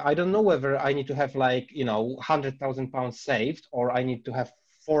 Well, I don't know whether I need to have like, you know, 100,000 pounds saved, or I need to have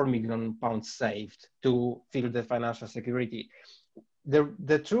 4 million pounds saved to feel the financial security.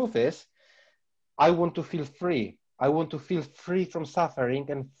 The truth is, I want to feel free. I want to feel free from suffering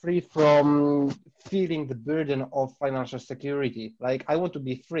and free from feeling the burden of financial security. Like I want to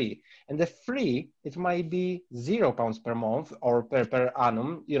be free, and the free, it might be £0 per month or per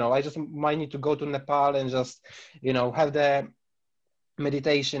annum. You know, I just might need to go to Nepal and just, you know, have the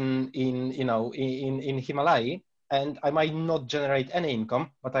meditation in, you know, in Himalaya, and I might not generate any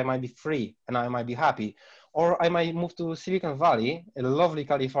income, but I might be free and I might be happy. Or I might move to Silicon Valley, a lovely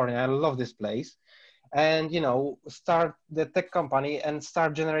California. I love this place. And, you know, start the tech company and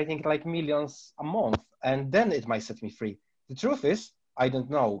start generating like millions a month. And then it might set me free. The truth is, I don't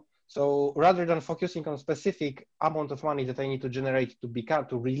know. So rather than focusing on specific amount of money that I need to generate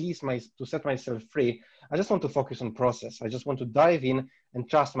to set myself free, I just want to focus on process. I just want to dive in and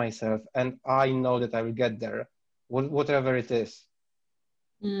trust myself. And I know that I will get there, whatever it is.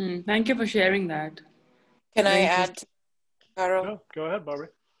 Thank you for sharing that. Can I add, Carol? No, go ahead, Barbie.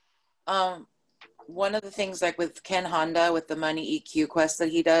 One of the things, like with Ken Honda, with the money EQ quest that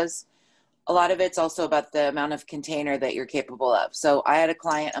he does, a lot of it's also about the amount of container that you're capable of. So I had a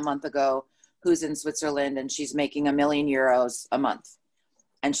client a month ago who's in Switzerland, and she's making €1 million a month.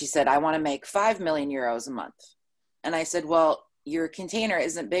 And she said, I want to make 5 million euros a month. And I said, well, your container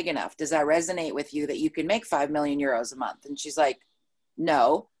isn't big enough. Does that resonate with you that you can make 5 million euros a month? And she's like,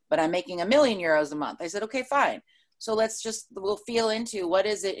 no, but I'm making €1 million a month. I said, okay, fine. So we'll feel into what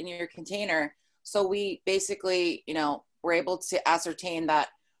is it in your container. So we basically, were able to ascertain that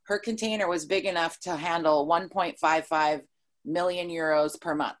her container was big enough to handle 1.55 million euros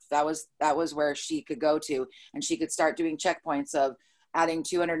per month. That was where she could go to, and she could start doing checkpoints of adding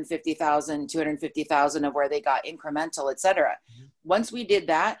 250,000 of where they got incremental, etc. Mm-hmm. Once we did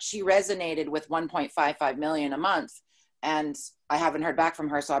that, she resonated with 1.55 million a month. And I haven't heard back from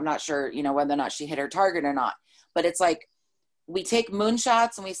her, so I'm not sure, whether or not she hit her target or not. But it's like, we take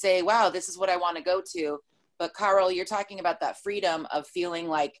moonshots and we say, wow, this is what I want to go to. But Carol, you're talking about that freedom of feeling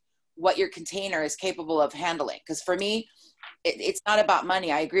like what your container is capable of handling. Because for me, it's not about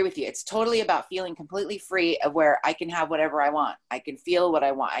money. I agree with you. It's totally about feeling completely free of where I can have whatever I want. I can feel what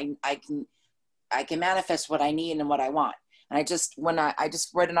I want. I can manifest what I need and what I want. And I just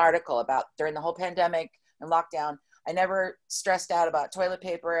read an article about during the whole pandemic and lockdown, I never stressed out about toilet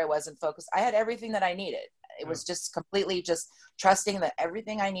paper. I wasn't focused. I had everything that I needed. It was just completely just trusting that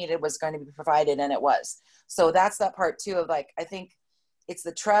everything I needed was going to be provided, and it was. So that's that part too of like, I think it's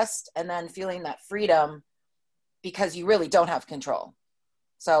the trust and then feeling that freedom because you really don't have control.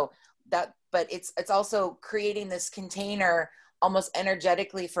 So but it's also creating this container almost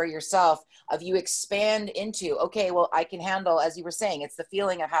energetically for yourself of you expand into, okay, well, I can handle, as you were saying, it's the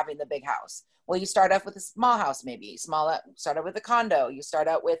feeling of having the big house. Well, you start off with a small house, maybe start out with a condo. You start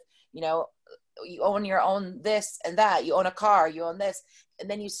out with, you own your own this and that, you own a car, you own this, and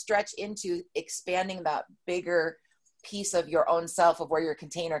then you stretch into expanding that bigger piece of your own self of where your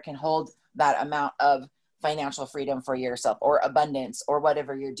container can hold that amount of financial freedom for yourself or abundance or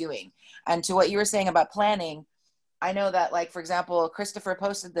whatever you're doing. And to what you were saying about planning, I know that, like, for example, Christopher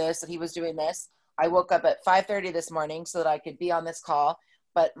posted this, that he was doing this. I woke up at 5:30 this morning so that I could be on this call,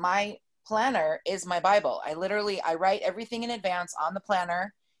 but my planner is my Bible. I write everything in advance on the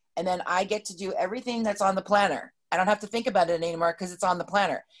planner, and then I get to do everything that's on the planner. I don't have to think about it anymore because it's on the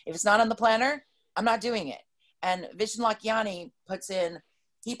planner. If it's not on the planner, I'm not doing it. And Vishen Lakhiani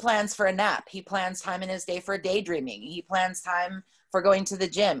he plans for a nap. He plans time in his day for daydreaming. He plans time for going to the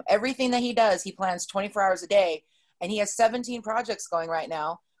gym. Everything that he does, he plans 24 hours a day. And he has 17 projects going right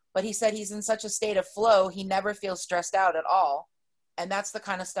now. But he said he's in such a state of flow, he never feels stressed out at all. And that's the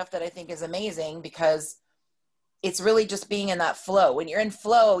kind of stuff that I think is amazing, because it's really just being in that flow. When you're in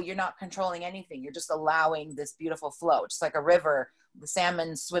flow, you're not controlling anything. You're just allowing this beautiful flow. Just like a river, the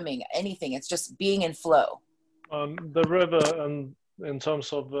salmon swimming, anything. It's just being in flow. The river, and in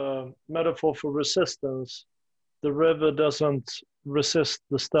terms of metaphor for resistance, the river doesn't resist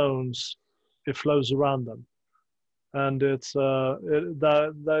the stones, it flows around them. And it's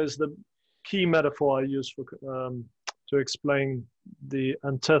that is the key metaphor I use for to explain the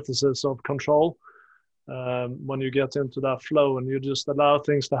antithesis of control. When you get into that flow and you just allow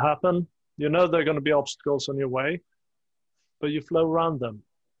things to happen, there are going to be obstacles on your way, but you flow around them.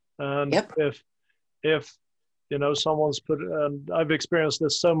 And yep. if someone's and I've experienced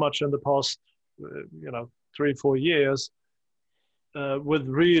this so much in the past 3-4 years with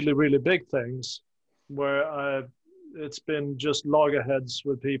really, really big things, where it's been just loggerheads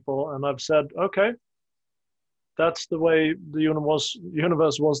with people, and I've said, okay, that's the way the universe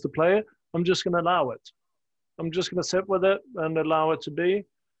wants to play it. I'm just going to allow it. I'm just going to sit with it and allow it to be,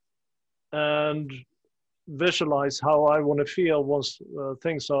 and visualize how I want to feel once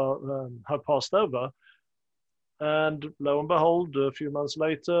things have passed over. And lo and behold, a few months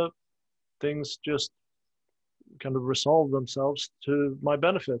later, things just kind of resolve themselves to my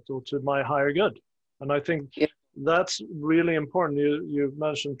benefit or to my higher good. And I think that's really important. You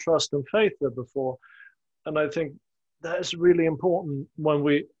mentioned trust and faith there before. And I think that is really important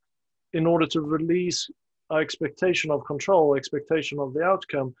in order to release our expectation of control, expectation of the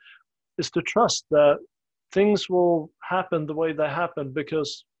outcome, is to trust that things will happen the way they happen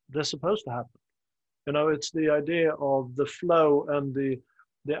because they're supposed to happen. It's the idea of the flow and the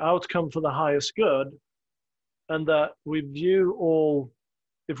outcome for the highest good, and that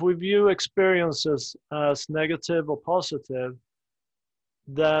if we view experiences as negative or positive,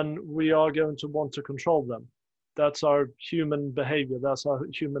 then we are going to want to control them. That's our human behavior. That's our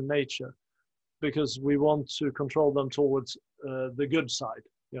human nature, because we want to control them towards the good side.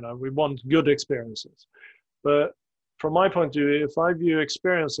 We want good experiences. But from my point of view, if I view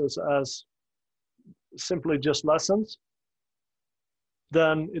experiences as simply just lessons,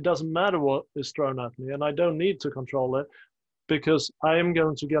 then it doesn't matter what is thrown at me, and I don't need to control it, because I am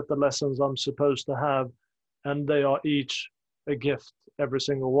going to get the lessons I'm supposed to have, and they are each a gift, every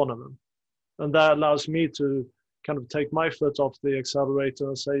single one of them. And that allows me to kind of take my foot off the accelerator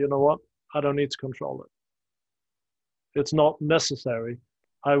and say, you know what, I don't need to control it. It's not necessary.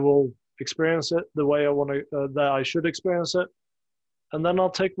 I will experience it the way I want to, that I should experience it, and then I'll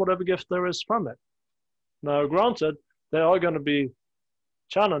take whatever gift there is from it. Now, granted, there are going to be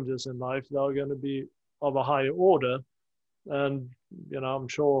challenges in life that are going to be of a higher order, and I'm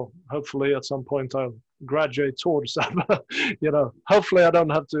sure hopefully at some point I'll graduate towards that. Hopefully I don't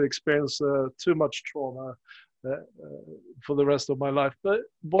have to experience too much trauma for the rest of my life, but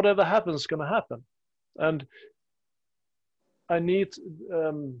whatever happens is going to happen. And I need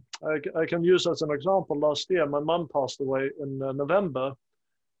I can use as an example, last year my mum passed away in November.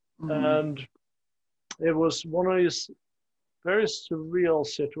 And it was one of these very surreal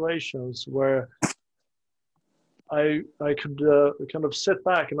situations where I could kind of sit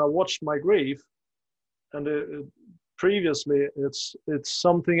back and I watched my grief. And previously, it's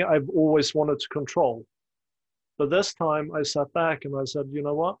something I've always wanted to control. But this time I sat back and I said, you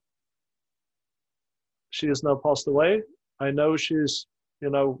know what? She has now passed away. I know she's,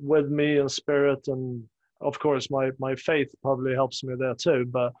 with me in spirit. And of course, my faith probably helps me there too.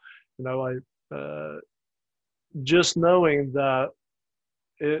 But, I just knowing that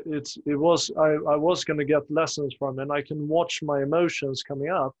I was going to get lessons from it, and I can watch my emotions coming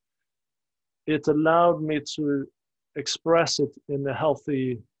up. It allowed me to express it in a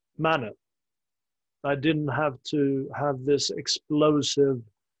healthy manner. I didn't have to have this explosive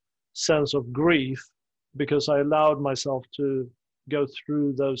sense of grief, because I allowed myself to go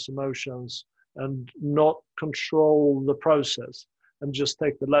through those emotions and not control the process, and just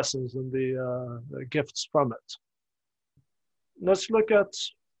take the lessons and the gifts from it. Let's look at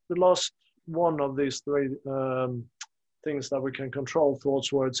the last one of these three things that we can control: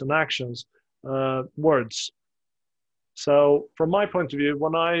 thoughts, words, and actions. Words. So from my point of view,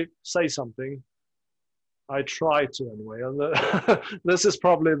 when I say something, I try to anyway, and this is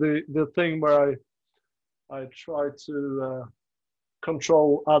probably the thing where I try to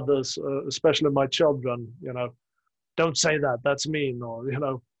control others, especially my children. Don't say that, that's mean, or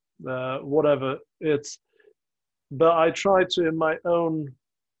whatever it's. But I try to, in my own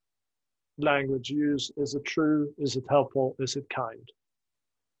language, use: is it true, is it helpful, is it kind?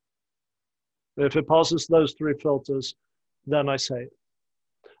 If it passes those three filters, then I say it.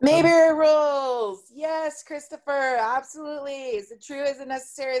 Mayberry rules. Yes, Christopher, absolutely. Is it true, is it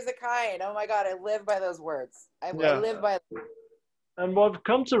necessary, is it kind? Oh my God, I live by those words. I live by them. And what I've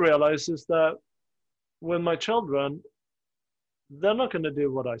come to realize is that with my children, they're not going to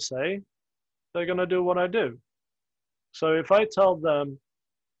do what I say. They're going to do what I do. So if I tell them,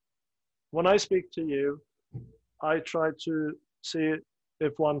 when I speak to you, I try to see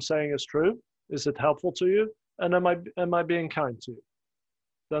if what I'm saying is true. Is it helpful to you? And am I being kind to you?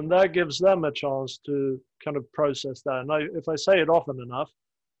 Then that gives them a chance to kind of process that. And if I say it often enough,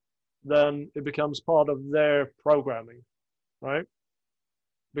 then it becomes part of their programming, right?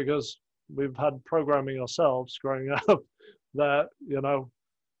 Because we've had programming ourselves growing up that,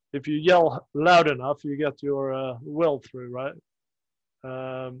 if you yell loud enough, you get your will through, right?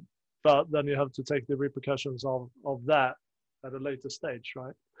 But then you have to take the repercussions of that at a later stage,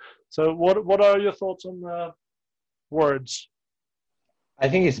 right? So what are your thoughts on words? I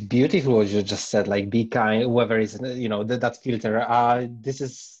think it's beautiful what you just said, like be kind, whoever is, that filter. This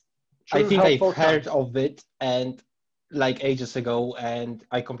is, I think I've heard of it and like ages ago, and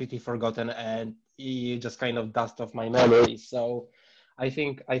I completely forgotten, and you just kind of dust off my memory. So I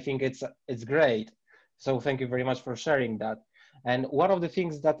think it's great. So thank you very much for sharing that. And one of the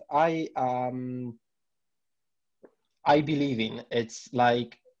things that I believe in, it's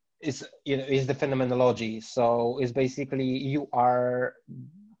the phenomenology. So it's basically you are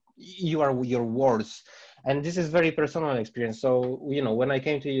your words, and this is very personal experience. So when I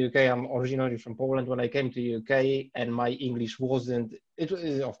came to UK, I'm originally from Poland. When I came to UK, and my English wasn't,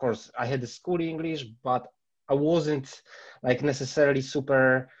 of course I had the school English, but I wasn't like necessarily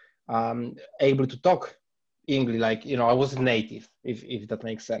super able to talk English, I wasn't native, if that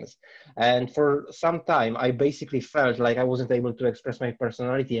makes sense. And for some time, I basically felt like I wasn't able to express my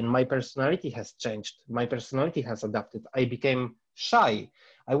personality, and my personality has changed. My personality has adapted. I became shy.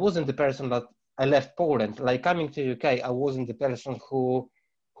 I wasn't the person that I left Poland. Like coming to UK, I wasn't the person who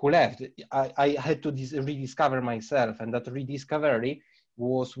left. I had to rediscover myself, and that rediscovery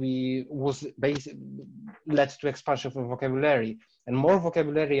led to expansion of vocabulary. And more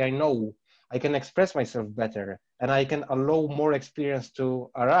vocabulary I know, I can express myself better, and I can allow more experience to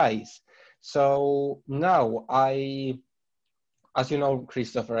arise. So now as you know,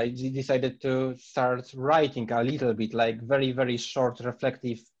 Christopher, I decided to start writing a little bit, like very, very short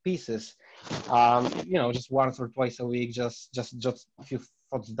reflective pieces. You know, just once or twice a week, just a few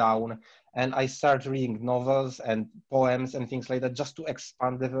thoughts down. And I start reading novels and poems and things like that, just to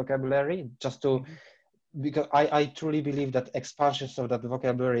expand the vocabulary, just to, because I truly believe that expansions of that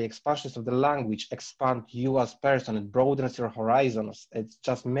vocabulary, expansions of the language expand you as person. It broadens your horizons. It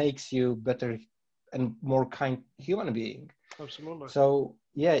just makes you better and more kind human being. Absolutely. So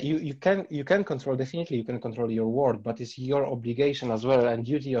yeah, you can control, definitely you can control your world, but it's your obligation as well and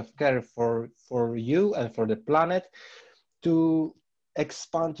duty of care for you and for the planet to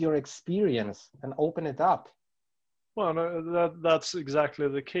expand your experience and open it up. Well, no, that's exactly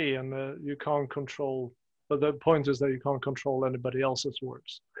the key, and you can't control. But the point is that you can't control anybody else's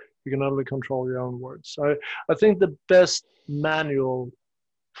words. You can only control your own words. I think the best manual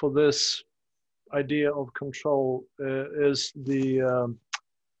for this idea of control is the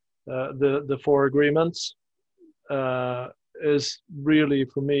 4 agreements. Is really,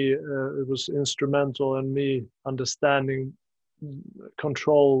 for me, it was instrumental in me understanding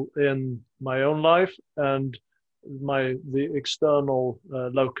control in my own life and the external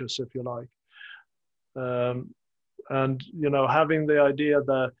locus, if you like. And you know, having the idea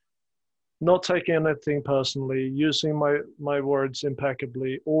that not taking anything personally, using my words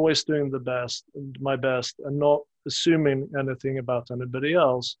impeccably, always doing my best, and not assuming anything about anybody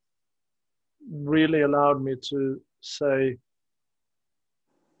else, really allowed me to say,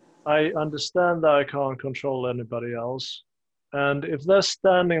 I understand that I can't control anybody else. And if they're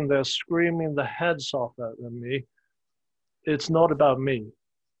standing there screaming the heads off at me, it's not about me.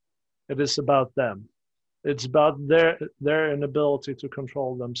 It is about them. It's about their inability to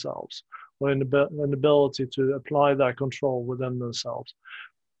control themselves, or inability to apply that control within themselves.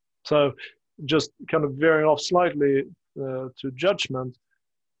 So just kind of veering off slightly to judgment,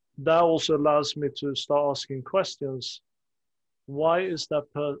 that also allows me to start asking questions. Why is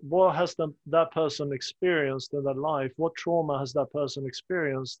what has that person experienced in their life? What trauma has that person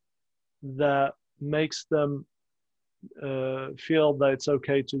experienced that makes them feel that it's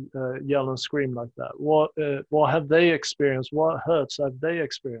okay to yell and scream like that? What have they experienced? What hurts have they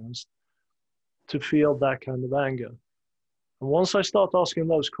experienced to feel that kind of anger? And once I start asking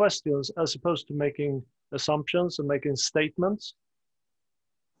those questions, as opposed to making assumptions and making statements,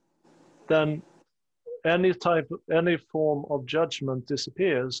 then any form of judgment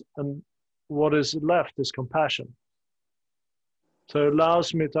disappears, and what is left is compassion. So it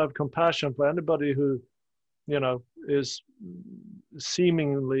allows me to have compassion for anybody who, you know, is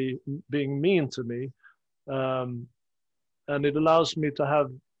seemingly being mean to me, and it allows me to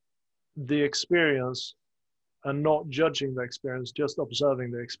have the experience and not judging the experience, just observing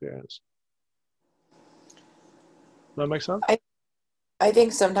the experience. Does that make sense? I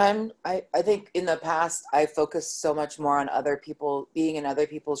think sometimes, I think in the past, I focused so much more on other people, being in other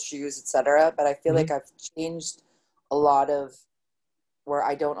people's shoes, etc. But I feel like I've changed a lot of where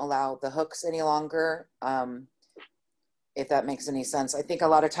I don't allow the hooks any longer, if that makes any sense. I think a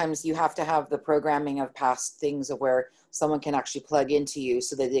lot of times you have to have the programming of past things of where someone can actually plug into you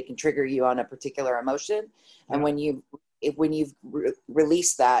so that they can trigger you on a particular emotion. Yeah. And when you've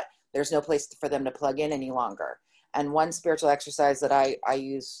released that, there's no place for them to plug in any longer. And one spiritual exercise that I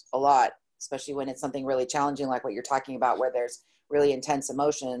use a lot, especially when it's something really challenging, like what you're talking about, where there's really intense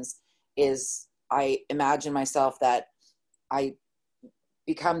emotions, is I imagine myself that I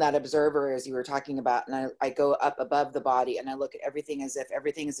become that observer, as you were talking about, and I go up above the body and I look at everything as if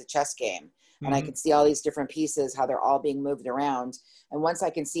everything is a chess game. And I can see all these different pieces, how they're all being moved around. And once I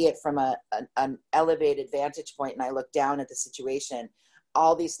can see it from an elevated vantage point and I look down at the situation,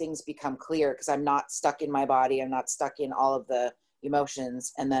 all these things become clear because I'm not stuck in my body. I'm not stuck in all of the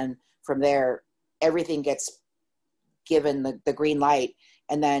emotions. And then from there, everything gets given the green light,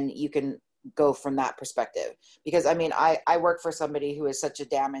 and then you can go from that perspective. Because I mean, I work for somebody who is such a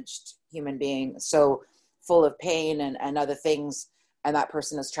damaged human being, so full of pain and other things. And that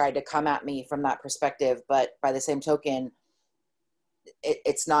person has tried to come at me from that perspective. But by the same token,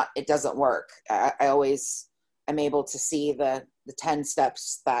 it doesn't work. I always am able to see the 10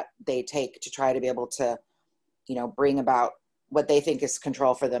 steps that they take to try to be able to, you know, bring about what they think is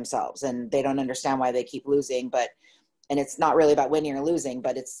control for themselves. And they don't understand why they keep losing, and it's not really about winning or losing,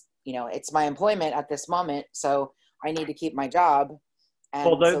 but it's, you know, it's my employment at this moment. So I need to keep my job. And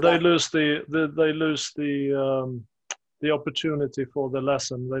well, they lose the opportunity for the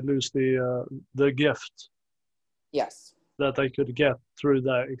lesson. They lose the gift. Yes. That they could get through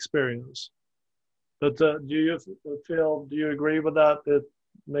that experience. But do you agree with that? It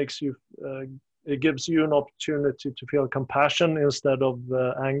makes you, it gives you an opportunity to feel compassion instead of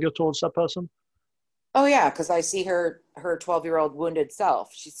anger towards that person? Oh yeah, because I see her 12-year-old wounded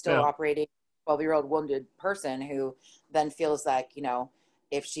self. She's still Yeah. operating 12-year-old wounded person who then feels like,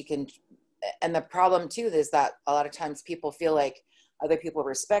 if she can, and the problem too is that a lot of times people feel like other people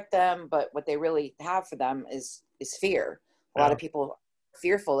respect them, but what they really have for them is fear. A lot of people are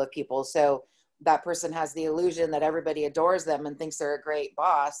fearful of people. So that person has the illusion that everybody adores them and thinks they're a great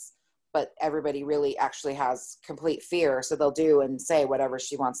boss, but everybody really actually has complete fear. So they'll do and say whatever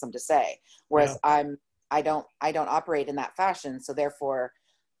she wants them to say. Whereas I don't operate in that fashion. So therefore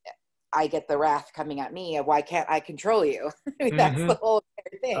I get the wrath coming at me of why can't I control you? I mean, that's the whole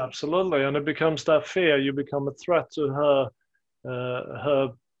thing. Absolutely. And it becomes that fear. You become a threat to her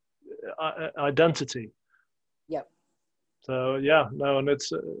identity. Yep. So yeah, no, and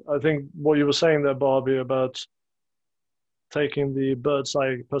it's, I think what you were saying there, Barbie, about taking the bird's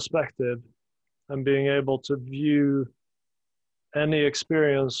eye perspective and being able to view any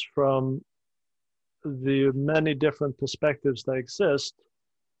experience from the many different perspectives that exist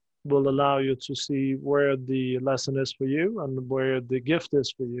will allow you to see where the lesson is for you and where the gift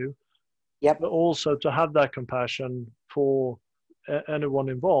is for you. Yep. But also to have that compassion for anyone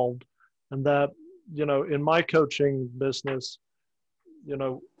involved. And that, in my coaching business,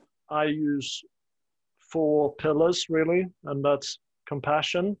 I use 4 pillars really, and that's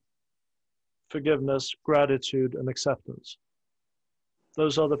compassion, forgiveness, gratitude, and acceptance.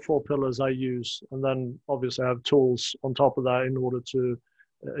 Those are the 4 pillars I use. And then obviously I have tools on top of that in order to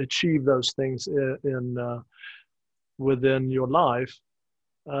achieve those things within your life.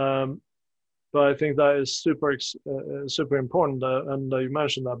 But I think that is super important. And you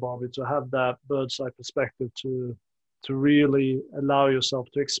mentioned that, Bobby, to have that bird's eye perspective to really allow yourself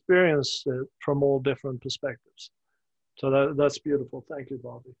to experience it from all different perspectives. So that's beautiful. Thank you,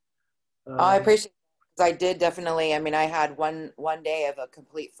 Bobby. I appreciate it. I did definitely. I mean, I had one day of a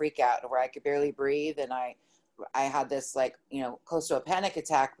complete freak out where I could barely breathe. And I had this close to a panic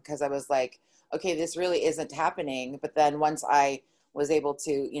attack because I was like, okay, this really isn't happening. But then once I was able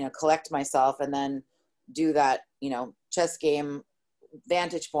to, collect myself and then do that, chess game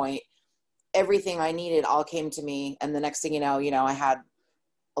vantage point, everything I needed all came to me. And the next thing I had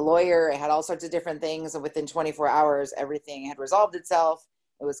a lawyer, I had all sorts of different things. And within 24 hours, everything had resolved itself.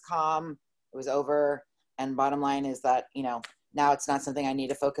 It was calm. It was over. And bottom line is that, now it's not something I need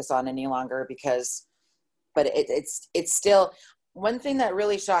to focus on any longer but it's still, one thing that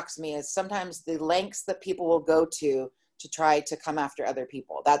really shocks me is sometimes the lengths that people will go to try to come after other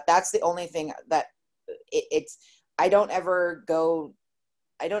people. That's the only thing that I don't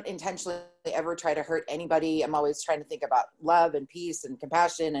intentionally ever try to hurt anybody. I'm always trying to think about love and peace and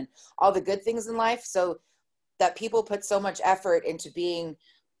compassion and all the good things in life. So that people put so much effort into being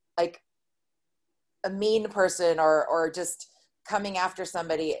like a mean person or just coming after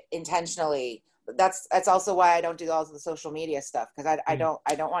somebody intentionally. That's also why I don't do all of the social media stuff, because I don't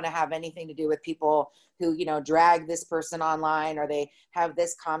want to have anything to do with people who drag this person online or they have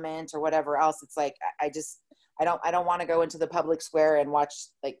this comment or whatever else. It's like I don't want to go into the public square and watch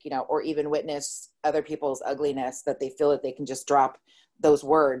or even witness other people's ugliness, that they feel that they can just drop those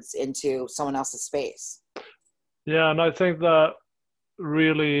words into someone else's space. Yeah, and I think that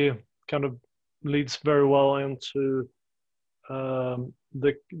really kind of leads very well into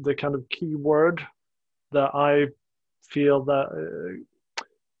the kind of key word that I feel that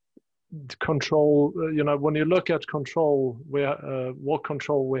control, when you look at control, what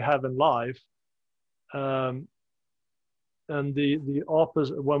control we have in life, and the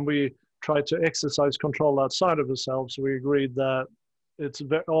opposite, when we try to exercise control outside of ourselves, we agreed that it's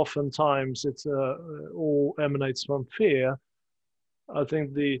very oftentimes it's all emanates from fear. I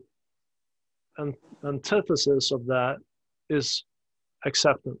think the antithesis of that is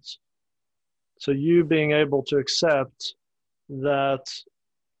acceptance. So you being able to accept that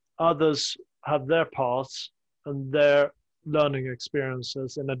others have their paths and their learning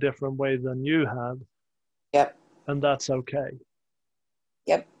experiences in a different way than you have. Yep. And that's okay.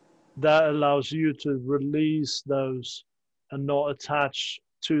 Yep. That allows you to release those and not attach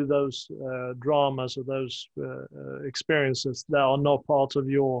to those dramas or those experiences that are not part of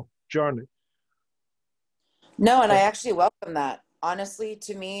your journey. No, and I actually welcome that. Honestly,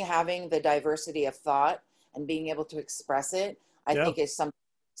 to me, having the diversity of thought and being able to express it, I think is something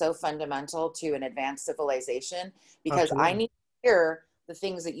so fundamental to an advanced civilization, because Absolutely. I need to hear the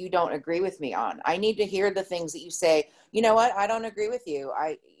things that you don't agree with me on. I need to hear the things that you say, you know what, I don't agree with you.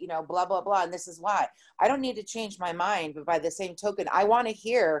 Blah, blah, blah. And this is why. I don't need to change my mind, but by the same token, I want to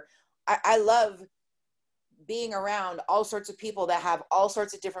hear, I love being around all sorts of people that have all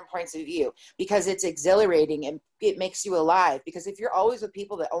sorts of different points of view, because it's exhilarating and it makes you alive. Because if you're always with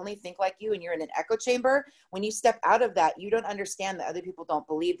people that only think like you and you're in an echo chamber, when you step out of that, you don't understand that other people don't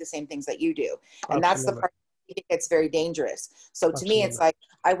believe the same things that you do. And that's the part I think it's very dangerous. So to me, it's like,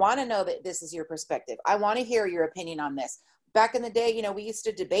 I want to know that this is your perspective. I want to hear your opinion on this. Back in the day, you know, we used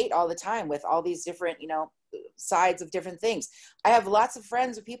to debate all the time with all these different, you know, sides of different things. I have lots of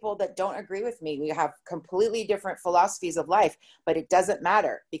friends of people that don't agree with me. We have completely different philosophies of life, but it doesn't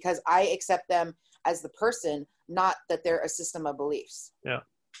matter because I accept them as the person, not that they're a system of beliefs. Yeah.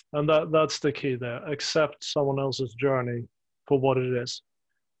 And that's the key there. Accept someone else's journey for what it is.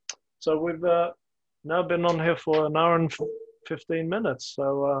 So we've now been on here for an hour and 15 minutes.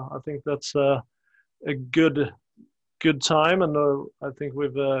 So I think that's a good time. And I think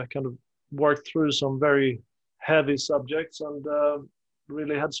we've kind of worked through some very heavy subjects and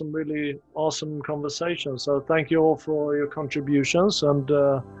really had some really awesome conversations. So thank you all for your contributions, and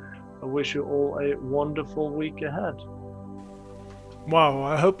I wish you all a wonderful week ahead. Wow,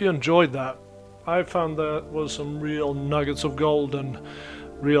 I hope you enjoyed that. I found there was some real nuggets of gold and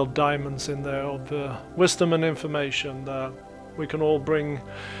real diamonds in there of wisdom and information that we can all bring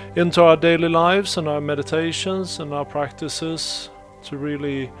into our daily lives and our meditations and our practices to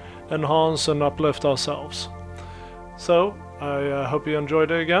really enhance and uplift ourselves. So I hope you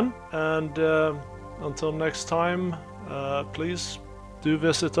enjoyed it again, and until next time, please do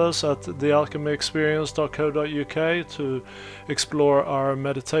visit us at thealchemyexperience.co.uk to explore our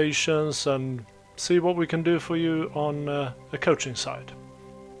meditations and see what we can do for you on a coaching side.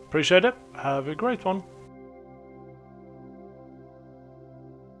 Appreciate it. Have a great one.